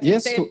impolite. But he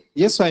said,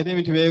 Yesu alina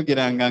ebintu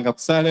byeyogeranga nga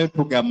kusaalayo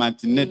tugamba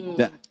nti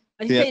nedda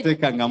he said,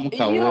 teyateekangamu you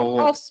kawoowo.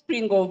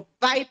 offspring of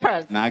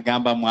vipers.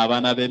 N'agamba mu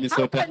abaana How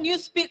b'emisota. can you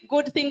speak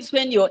good things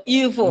when you're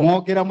evil?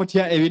 Mwogera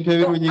mutya ebintu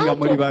ebirungi nga Out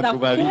muli of bantu the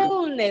babi?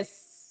 fullness,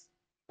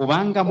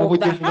 Kubanga mu of the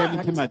bujjuvu heart.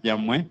 bw'emitima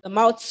gyammwe the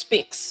mouth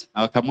speaks.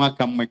 akamwa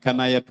kammwe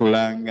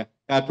kanayatulanga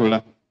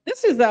kaatula.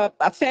 This is a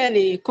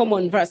fairly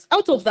common verse.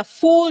 Out of the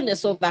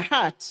fullness of the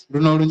heart,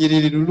 Luno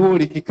olunyiriri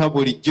luwulikika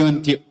bulijjo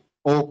nti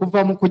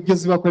okuva mu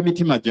kujjuzibwa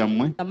kw'emitima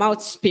gyammwe the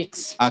mouth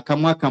speaks.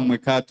 akamwa kammwe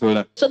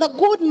kaatula. So the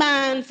good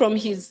man from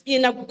his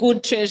inner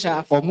good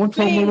treasure Omuntu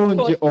brings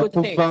omulungi forth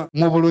good okuva things.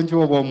 mu bulungi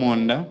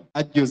obw'omunda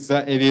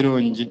ajjula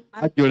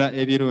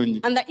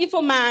ebirungi. And the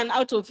evil man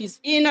out of his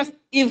inner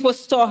evil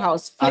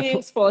storehouse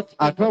flings forth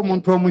Ate evil.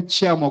 omuntu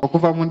omukyamu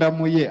okuva munda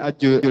mu ye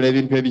ajjula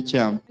ebintu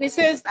ebikyamu. And he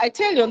says, I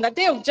tell you, on the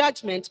day of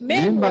judgment,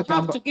 men will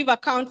have to give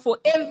account for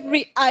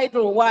every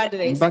idle word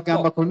they Mbagamba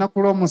spoke. ku lunaku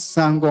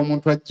lw'omusango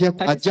omuntu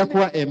ajja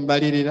kuwa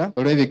embalirira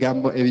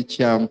olw'ebigambo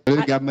ebikyamu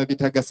olw'ebigambo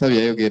ebitagasa bye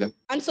yayogera.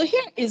 And so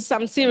here is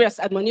some serious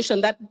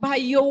admonition that by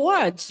your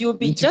words you'll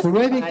be Nti ku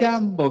justified,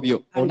 lw'ebigambo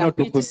byo and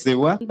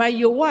onootukuzibwa by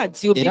your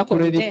words you'll be era ku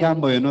condemned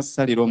lw'ebigambo byo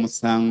n'ossalira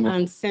omusango.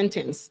 and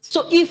sentenced.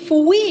 So if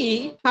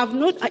we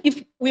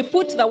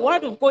put the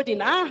word of God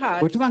in our Bwe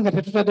heart, tuba nga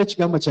tetutadde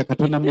ekigambo kya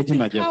Katonda mu this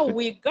mitima is how gyaffe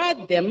we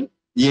guard them.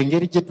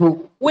 y'engeri gye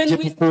When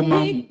we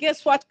tukuumamu. speak,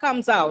 guess what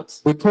comes out?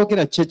 Bwe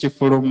twogera ki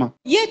ekifuluma.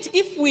 Yet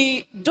if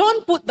we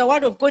don't put the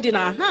word of God in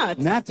our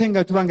hearts, N'ate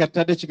nga tuba nga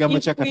tutadde ekigambo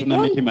if kya we Katonda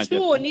mu don't mitima chew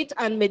gyaffe on it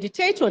and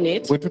meditate on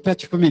it, bwe if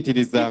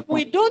tutakifumiitirizaako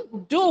we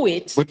don't do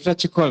it, bwe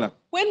tutakikola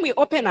when we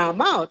open our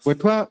mouths,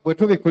 bwe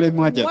tubikula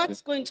emimwa gyaffe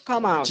what's going to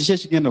come out? kiki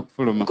ekigenda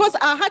okufuluma. Because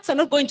our hearts are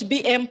not going to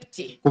be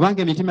empty.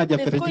 Kubanga emitima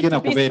gyaffe There's going tegigenda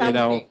to be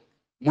kubeererawo. something.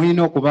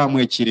 Mulina okubaamu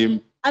ekirimu.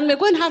 And we're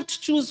going to have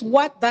to choose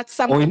what that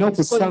something Olina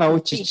is going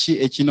okusalawo to be. kiki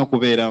ekirina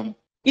okubeeramu.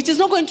 It is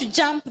not going to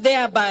jump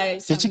there by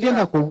some Tekigenda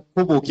miracle.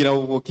 kubuukira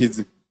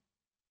bubuukizi.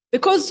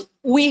 Because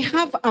we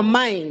have a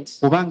mind.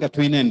 Kubanga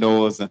tulina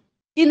endowooza.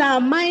 In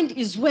our mind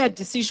is where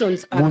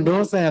decisions Mu are made.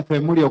 ndowooza yaffe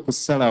muli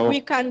okusalawo.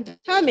 We can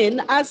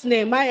determine, as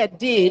Nehemiah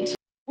did,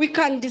 we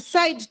can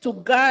decide to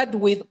guard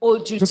with all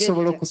due Tusobola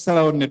diligence.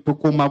 okusalawo ne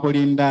tukuuma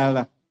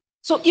bulindaala.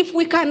 So if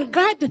we can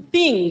guard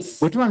things,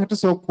 Bwe tuba nga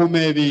tusobola okukuuma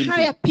ebintu.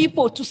 hire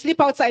people to sleep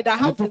outside our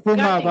Ne houses, tukuuma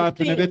guarding abantu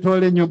ne things,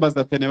 betoola ennyumba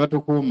zaffe ne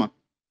batukuuma.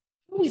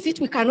 how is it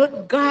we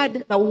cannot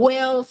guard the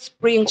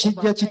wellspring of Kijja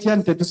our kitya nti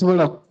lives?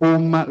 tetusobola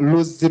kukuuma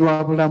luzzi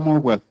lwa bulamu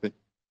bwaffe.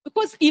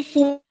 Because if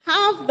we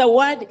have the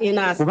word in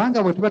us,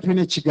 kubanga bwe tuba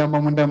tulina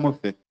ekigambo munda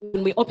muffe,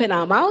 when we open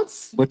our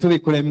mouths, bwe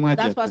tubikula emimwa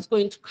that's gyaffe, what's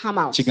going to come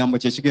out. kigambo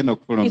kye kigenda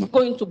okufuluma. It's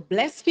going to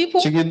bless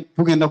people.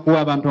 Tugenda kuwa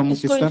abantu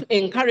It's going omukisa, to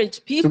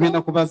encourage people.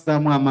 tugenda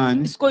kubazzaamu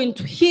amaanyi, It's going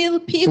to heal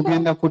people.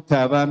 tugenda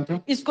kutta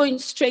abantu, It's going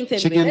to strengthen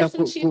kigenda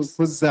relationships.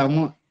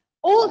 kuzzaamu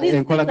All these things are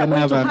enkolagana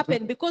going to y'abantu.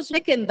 happen because we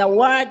taken the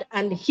word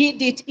and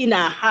hid it in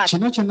our heart.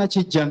 Kino kyonna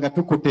kijja nga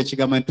tukutte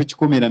ekigambo ne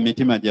tukikumira mu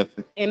mitima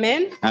gyaffe.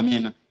 Amen.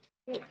 Amiina.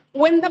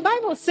 When the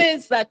Bible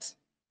says that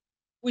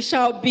we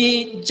shall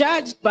be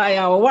judged by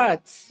our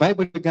words,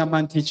 Bayibuli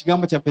egamba nti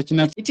ekigambo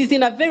kyaffe it is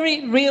in a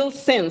very real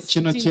sense.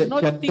 kino It is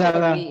not kya ddala.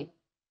 figuratively.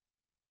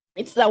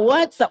 It's the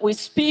words that we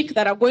speak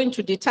that are going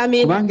to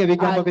determine kubanga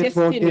ebigambo our bye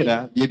destiny.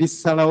 twogera bye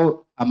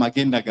bisalawo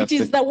amagenda It gaffe.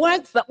 is the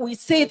words that we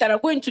say that are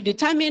going to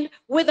determine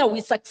whether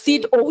we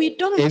succeed or we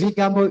don't.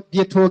 Ebigambo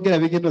bye twogera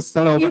bigenda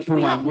okusalawo oba If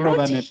we have tuwangula oba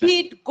not nedda.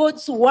 hid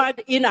God's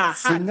word in our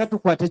Singa hearts,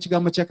 tukwata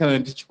ekigambo kya Katonda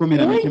ne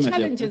tukikumira mu when mitima gyaffe,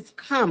 challenges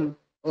come,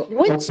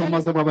 when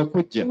okusomoozebwa bwe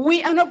kujja,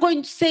 we are not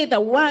going to say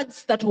the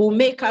words that will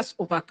make us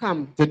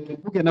overcome.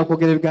 tugenda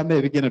kwogera ebigambo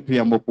ebyo bigenda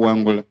tuyamba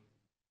okuwangula.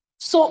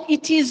 So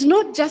it is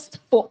not just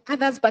for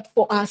others, but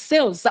for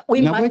ourselves that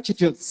we Na bwe must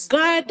kityo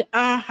guard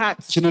our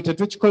hearts. kino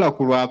tetukikola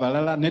ku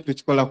lw'abalala naye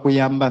tukikola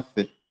kuyamba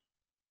ffe.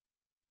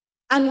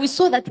 And we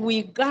saw that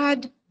we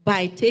guard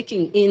by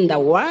taking in the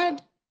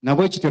word, Na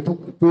bwe kityo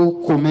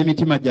tukuuma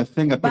emitima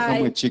gyaffe nga tuva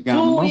mu by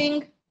ekigambo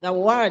doing the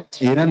word.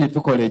 era ne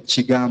tukola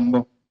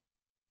ekigambo.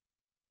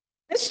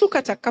 Let's look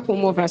at a couple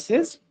more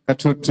verses.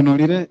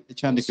 Katunuulire So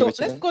ekyandikibwa let's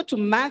kirala. go to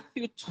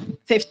Matthew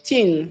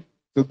 15.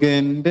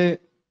 Tugende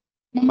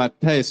mu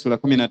Matayo essula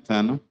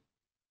 15.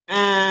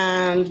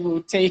 And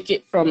we'll take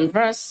it from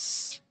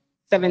verse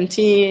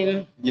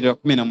 17. Njirira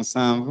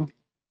 17.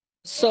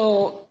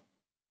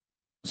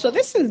 So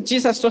this is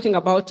Jesus talking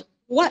about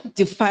what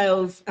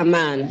defiles a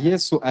man.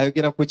 Yesu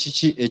ayogera ku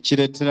kiki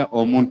ekireetera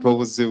omuntu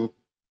obuzibu.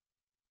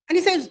 And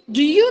he says,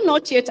 do you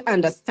not yet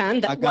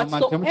understand that Agamba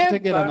nti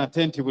temukitegeera whatsoever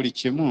nate nti buli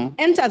kimu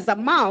enters the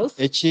mouth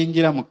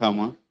ekiyingira mu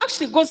kamwa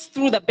actually goes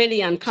through the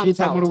belly and comes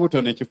kiyita mu out?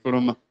 lubuto ne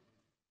kifuluma.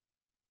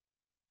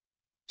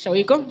 Shall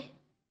we go?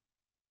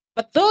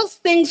 But those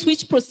things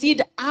which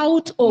proceed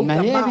out of the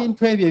Naye mouth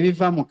ebintu ebyo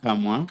ebiva mu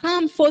kamwa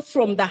come forth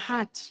from the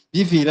heart,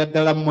 biviira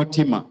ddala mu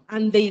mutima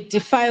and they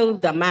defile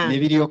the ne man.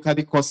 biryoka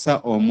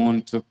bikosa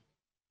omuntu.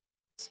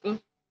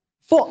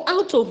 For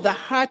out of the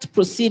heart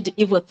proceed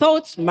evil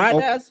thoughts,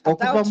 murders,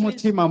 Okuva mu adulteries,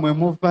 mutima mwe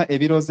muva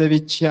ebiroozo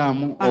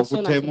ebikyamu, and so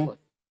on and so obutemu, forth.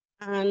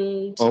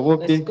 And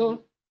obubbi. let's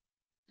go.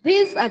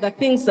 These are the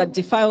things that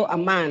defile a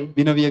man.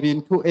 Bino bye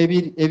bintu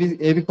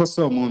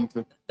ebikosa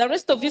omuntu. The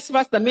rest of this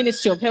verse, the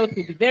Ministry of Health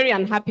will be very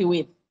unhappy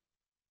with.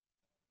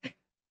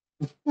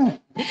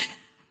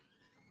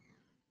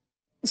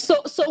 So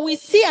we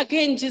see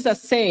again Jesus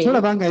saying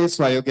Tulaba nga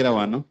Yesu ayogera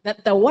wano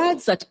that the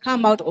words that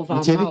come out of our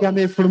nti mouth, ebigambo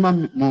ebifuluma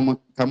mu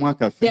kamwa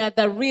they kaffe are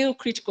the real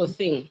critical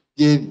thing.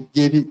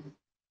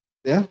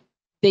 Yeah?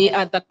 They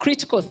are the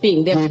critical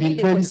thing. They're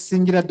Ebintu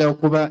ebisingira ddala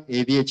okuba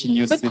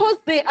eby'ekinyusi. because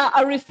they are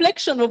a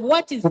reflection of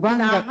what is in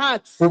our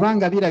hearts.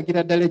 Kubanga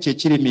biragira ddala ekyo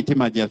ekiri mu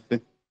mitima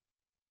gyaffe.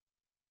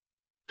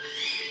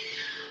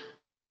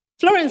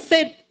 Florence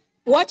said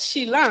what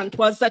she learned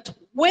was that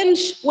when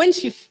she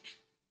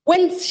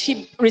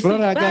receives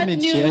Flora bad agambye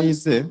nti news,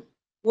 kyeyayize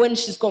when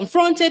she's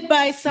confronted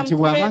by some nti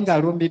bw'aba threat,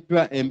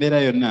 ng'alumbiddwa embeera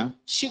yonna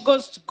she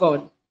goes to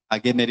God.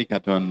 agenda eri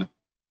Katonda.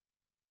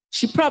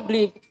 She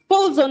probably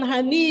falls on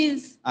her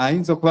knees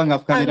Ayinza okuba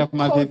ng'afukamira and ku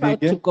calls mavivi out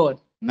ge to God.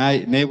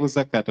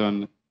 n'ebuuza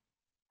Katonda.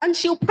 And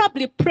she'll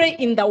probably pray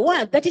in the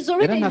word that is Era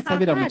already in her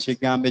n'asabira mu heart.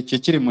 kigambo ekyo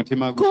ekiri mu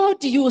mutima gwe.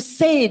 God, you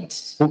said.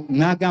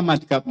 N'agamba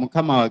nti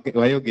Mukama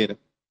wayogera.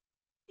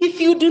 If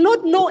you do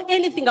not know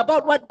anything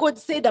about what God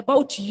said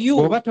about you,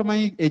 Bw'oba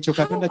tomanyi ekyo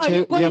how Katonda are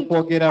you kye going to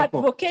yakwogerako,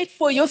 advocate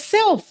for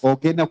yourself?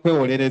 ogenda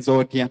kwewolereza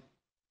otya?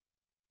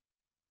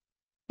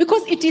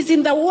 Because it is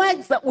in the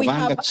words that we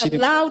Kubanga have kiri-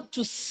 allowed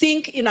to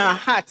sink in our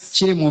hearts.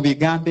 Kiri mu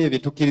bigambo ebyo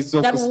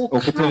tukkiriza That will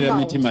okuteerera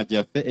come mitima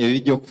gyaffe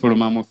ebijja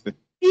okufuluma mu ffe.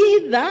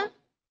 Either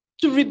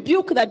to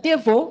rebuke the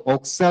devil,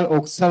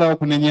 Okusalawo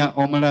okunenya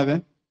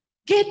omulabe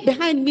get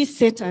behind me,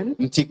 Satan,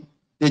 nti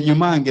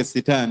ennyuma wange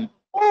Sitaani,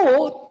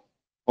 or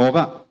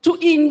oba to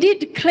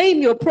indeed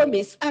claim your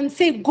promise and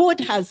say, God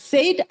has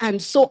said,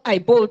 and so I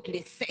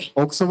boldly say.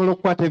 okusobola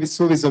okukwata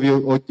ebisuubizo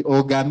byo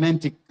ogambe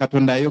nti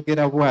Katonda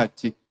ayogera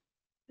bw'ati.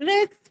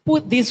 Let's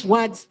put these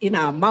words in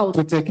our mouth.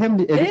 Tuteeke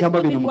Let's ebigambo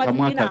put bino these mu words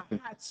kamwa in our kaffe.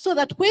 hearts so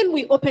that when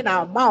we open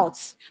our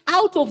mouths,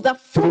 out of the Tubiteeke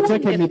fullness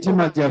of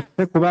emitima our gyaffe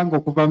hearts, kubanga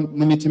okuva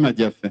mu mitima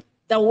gyaffe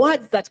the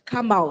words that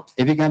come out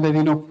ebigambo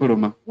ebirina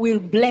okufuluma will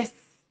bless.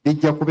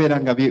 bijja kubeera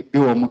nga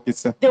biwa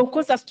omukisa. They will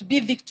cause us to be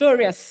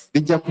victorious.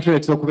 Bijja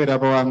kutuleetera okubeera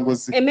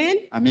abawanguzi. Amen.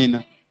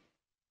 Amiina.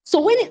 So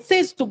when it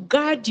says to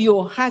guard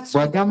your hearts,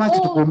 with Bw'agamba nti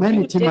all tukuume due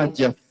emitima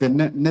diligence,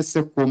 gyaffe ne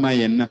sekuuma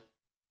yenna.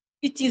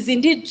 it is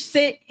indeed to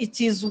say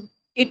it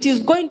is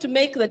going to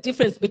make the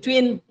difference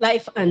between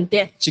life and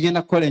death.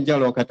 Kigenda kukola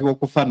enjawulo wakati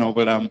w'okufa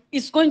n'obulamu.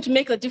 It's going to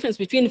make the difference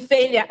between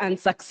failure and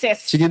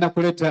success. Kigenda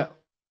kuleeta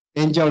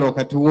enjawulo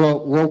wakati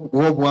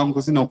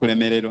w'obuwanguzi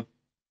n'okulemererwa.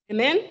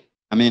 Amen.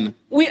 Amen.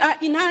 We are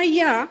in our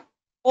year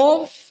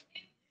of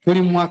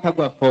tuli mu mwaka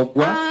gwaffe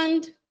ogwa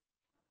and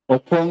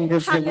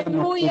okwongezebwa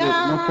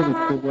hallelujah.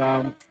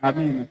 n'okubikkibwamu.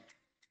 Amen.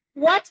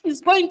 What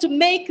is going to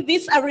make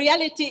this a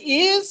reality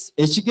is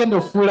ekigenda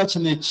okufuula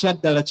kino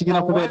ekyaddala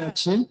kigenda kubeera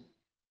ki?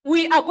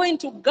 we are going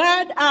to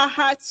guard our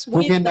hearts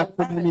with tugenda the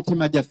kukuuma word.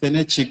 emitima gyaffe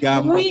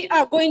n'ekigambo. We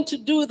are going to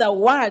do the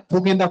word.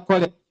 tugenda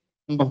kukola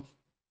ekigambo.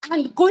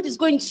 And God is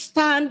going to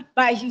stand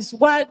by his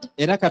word.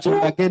 era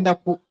Katonda agenda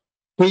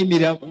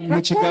kuyimirira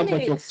mu kigambo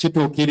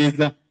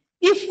ky'okukituukiriza.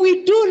 If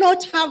we do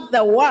not have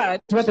the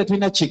word, tuba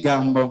tetulina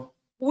kigambo,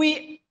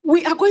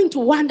 we are going to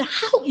wonder,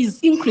 how is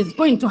increase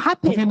going to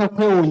happen? tugenda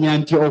kwewuunya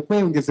nti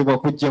okweyongezebwa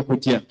kujja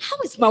kutya? How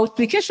is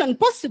multiplication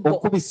possible?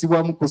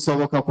 okubisibwamu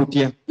kusoboka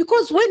kutya?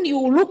 Because when you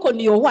look on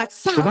your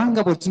WhatsApp,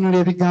 kubanga bw'otunula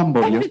ebigambo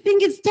byo,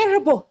 everything is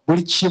terrible.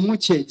 buli kimu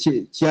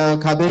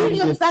kyakabenje.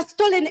 Millions are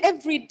stolen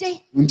every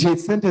day. nti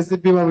esente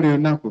zibbibwa buli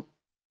lunaku.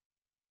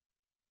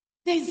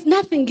 There's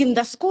nothing in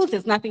the schools,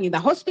 there's nothing in the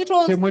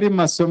hospitals. temuli mu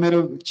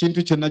masomero,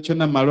 kintu kyonna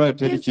kyonna mu malwaliro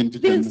teri kintu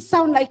kyonna. These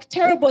sound like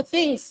terrible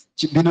things.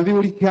 bino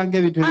biwulikika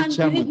ng'ebintu And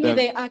ebikyamu believe me, ddala.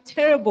 they are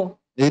terrible.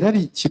 era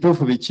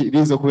kituufu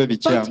biyinza okuba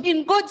ebikyamu. But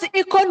in God's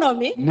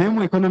economy, naye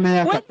mu ekonomi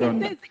ya when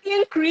Katonda, it says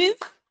increase,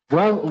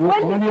 when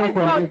when it says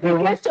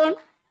multiplication,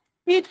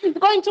 it is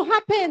going to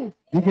happen.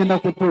 bigenda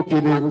Because the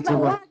kutuukirizibwa.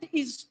 word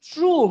is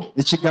true.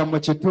 ekigambo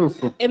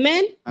kituufu.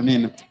 Amen.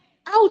 Amina.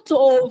 Out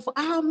of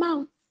our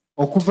mouth.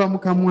 okuva mu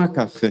kamwa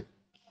kaffe.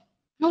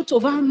 Out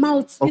of our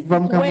mouths, this is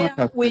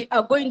where we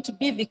are going to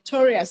be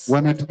victorious.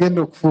 wano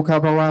tugenda okufuuka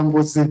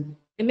abawanguzi.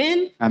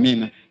 Amen.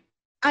 Amina.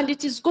 And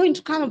it is going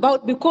to come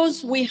about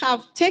because we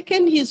have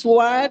taken his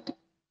word,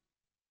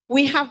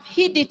 we have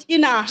hid it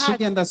in our hearts,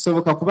 kigenda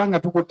soboka kubanga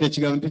tukutte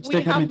ekigambo we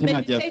tukiteeka have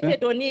mitima gyaffe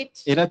meditated on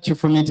it, era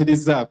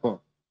tukifumiitirizaako.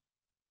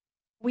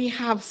 we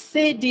have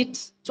said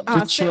it to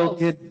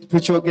ourselves,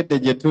 tukyogedde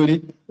gye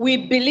tuli we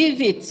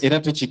believe it. era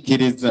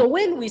tukikkiriza. So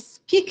when we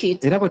speak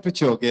it, era bwe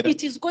tukyogera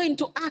it is going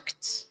to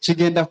act.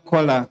 kigenda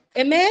kukola.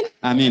 Amen.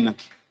 Amina.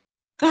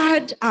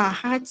 Guard our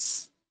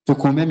hearts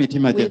tukuume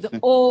emitima with gyaffe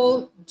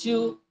all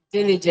due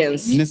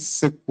diligence.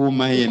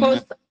 n'essekuuma yenna.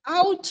 Because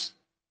out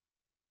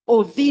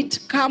of it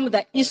come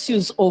the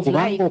issues of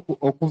life. kubanga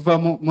okuva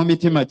mu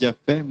mitima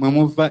gyaffe mwe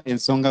muva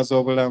ensonga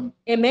z'obulamu.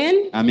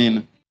 Amen.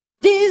 Amina.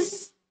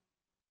 These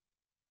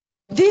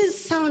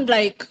sound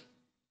like,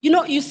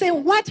 you say,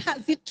 what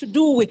has it to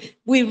do with,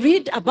 we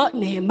read about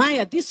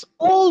Nehemiah, this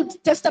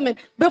Old Testament,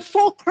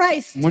 before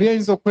Christ, muli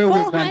oyinza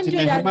okwebuuza nti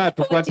Nehemiya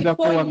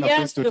 444 nga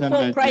years Kristo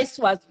before Christ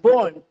was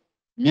born.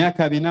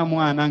 myaka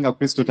 440 nga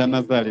Kristo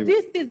tannazaalibwa.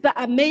 This is the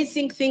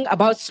amazing thing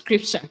about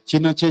Scripture.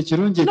 kino kye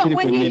kirungi ekiri ku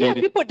When you hear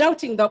nnyiriri. people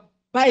doubting the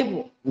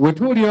Bible, bwe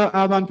tuwulira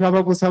abantu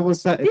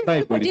ababuusabuusa these people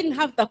ebayibuli, didn't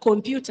have the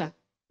computer.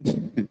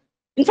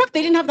 In fact,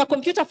 they didn't have the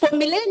computer for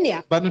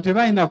millennia. bano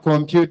tebalina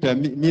kompyuta,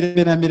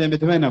 mirembe na mirembe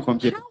tebalina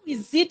kompyuta. How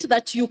is it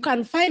that you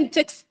can find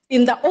text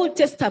in the Old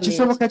Testament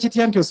kisoboka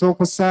kitya nti osobola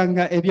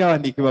okusanga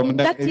ebyawandiikibwa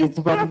that is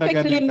ebikuva mu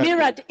perfectly ndagaano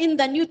mirrored in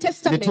the New ne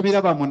Testament?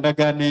 tubiraba mu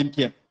ndagaano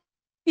empya?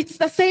 It's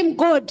the same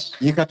God,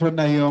 ye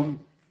Katonda y'omu,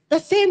 the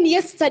same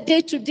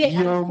yesterday, today,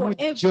 and y'omu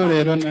jjo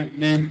forever. leero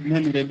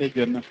n'emirembe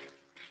gyonna.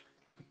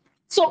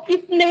 So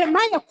if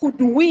Nehemiah could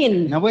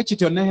win, na bwe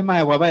kityo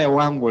Nehemiya bw'aba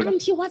yawangula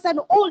and he was an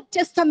Old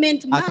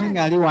Testament ate man,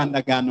 ng'ali wa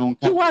ndagaano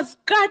he nka, was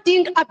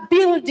guarding a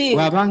building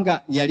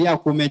bw'abanga yali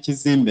akuuma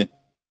ekizimbe,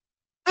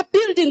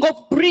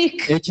 of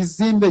brick.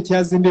 ekizimbe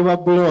kyazimbibwa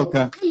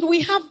bulooka, And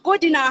we have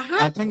God in our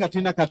hearts, ate nga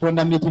tulina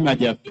Katonda mu mitima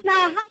gyaffe, in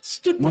our hearts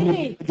mu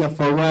today, mitima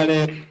gyaffe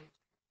olwaleero,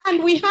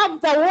 and we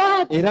have the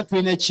word. era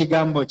tulina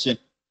ekigambo kye.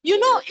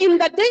 In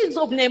the days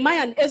of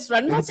Nehemiah and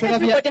Ezra, not Ebiseera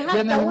everybody bya had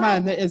the Nehemiya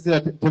word. ne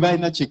Ezra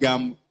tebalina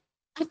kigambo.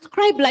 A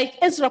scribe like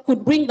Ezra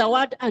could bring the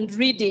word and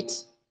read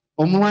it.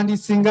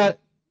 Omuwandiisi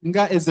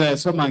nga Ezra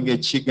yasomanga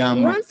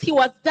ekigambo. Once he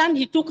was done,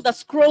 he took the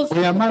scrolls,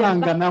 bwe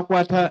yamalanga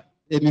n'akwata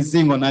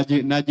emizingo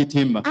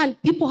n'agitimba.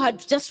 and people had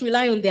to just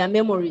rely on their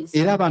memories.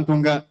 Era abantu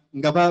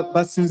nga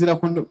basinzira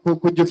ku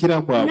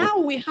kujjukira kwabwe. Now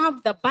we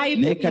have the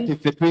Bible Naye kati in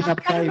ffe tulina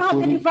I don't know how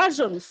many Bayibuli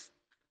versions.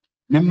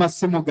 ne mu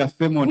masimu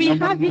gaffe We mwonna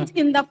have mwonna, it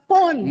in the mu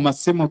phone.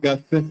 masimu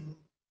gaffe.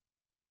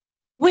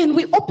 When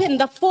we open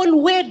the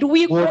phone, where do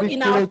we go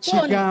in our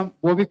phone?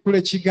 Bw'obikkula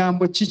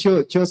ekigambo ki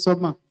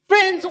ky'osoma?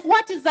 Friends,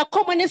 what is the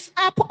commonest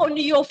app on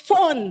your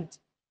phone?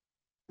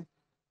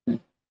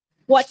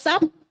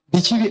 WhatsApp?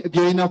 Biki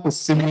by'olina ku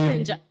ssimu yo?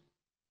 Messenger.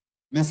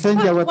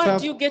 Messenger, What WhatsApp,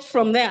 do you get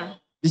from there?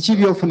 biki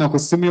by'ofuna ku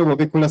ssimu yo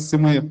bw'obikkula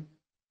ssimu yo?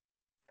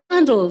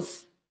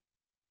 Handles.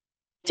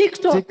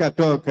 TikTok.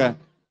 Tikatoka.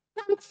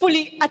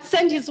 Thankfully, at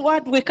Send His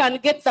Word, we can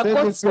get the This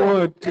gospel.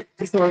 word,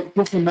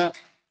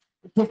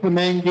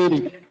 tufuna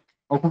engeri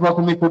okuva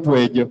ku mikutu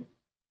egyo.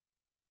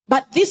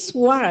 But this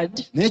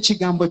word Naye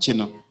ekigambo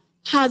kino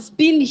has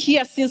been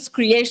here since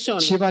creation.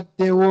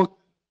 kibaddewo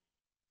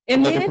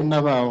nga Amen.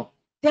 tekunnabaawo.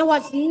 There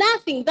was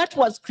nothing that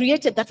was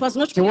created that was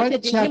not Tewali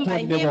created in Him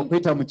by kyatondebwa Him.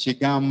 kuyita mu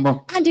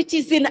kigambo, And it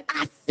is in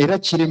us. era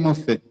kiri mu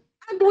ffe.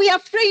 And we are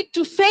afraid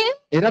to fail.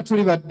 Era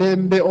tuli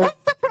baddembe What's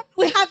the problem?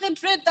 We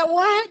haven't read the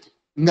word.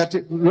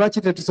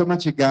 lwaki tetusoma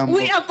kigambo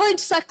we are going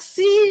to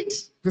succeed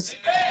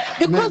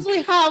because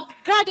we have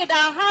guarded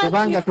our hearts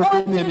kubanga with all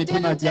tukumye the emitima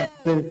diligence.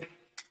 gyaffe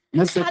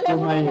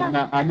nesettima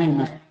yenna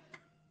amina.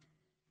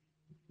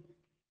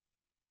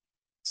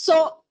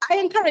 So I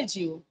encourage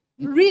you,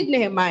 read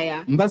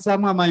Nehemiah.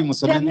 Mbasaamu amaanyi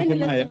musome There are many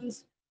Nehemiah.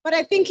 lessons. But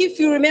I think if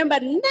you remember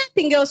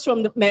nothing else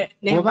from the obanga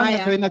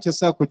tolina Nehemiah,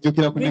 kyosaba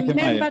kujjukira ku remember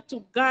Nehemiah to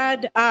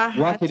guard our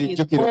hearts waakiri with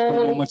jjukira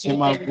okuuma all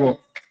omutima gwo. diligence.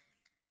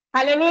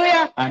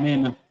 Hallelujah.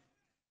 Amen.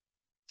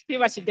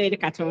 Kiba kidde eri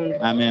Katonda.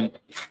 Amen.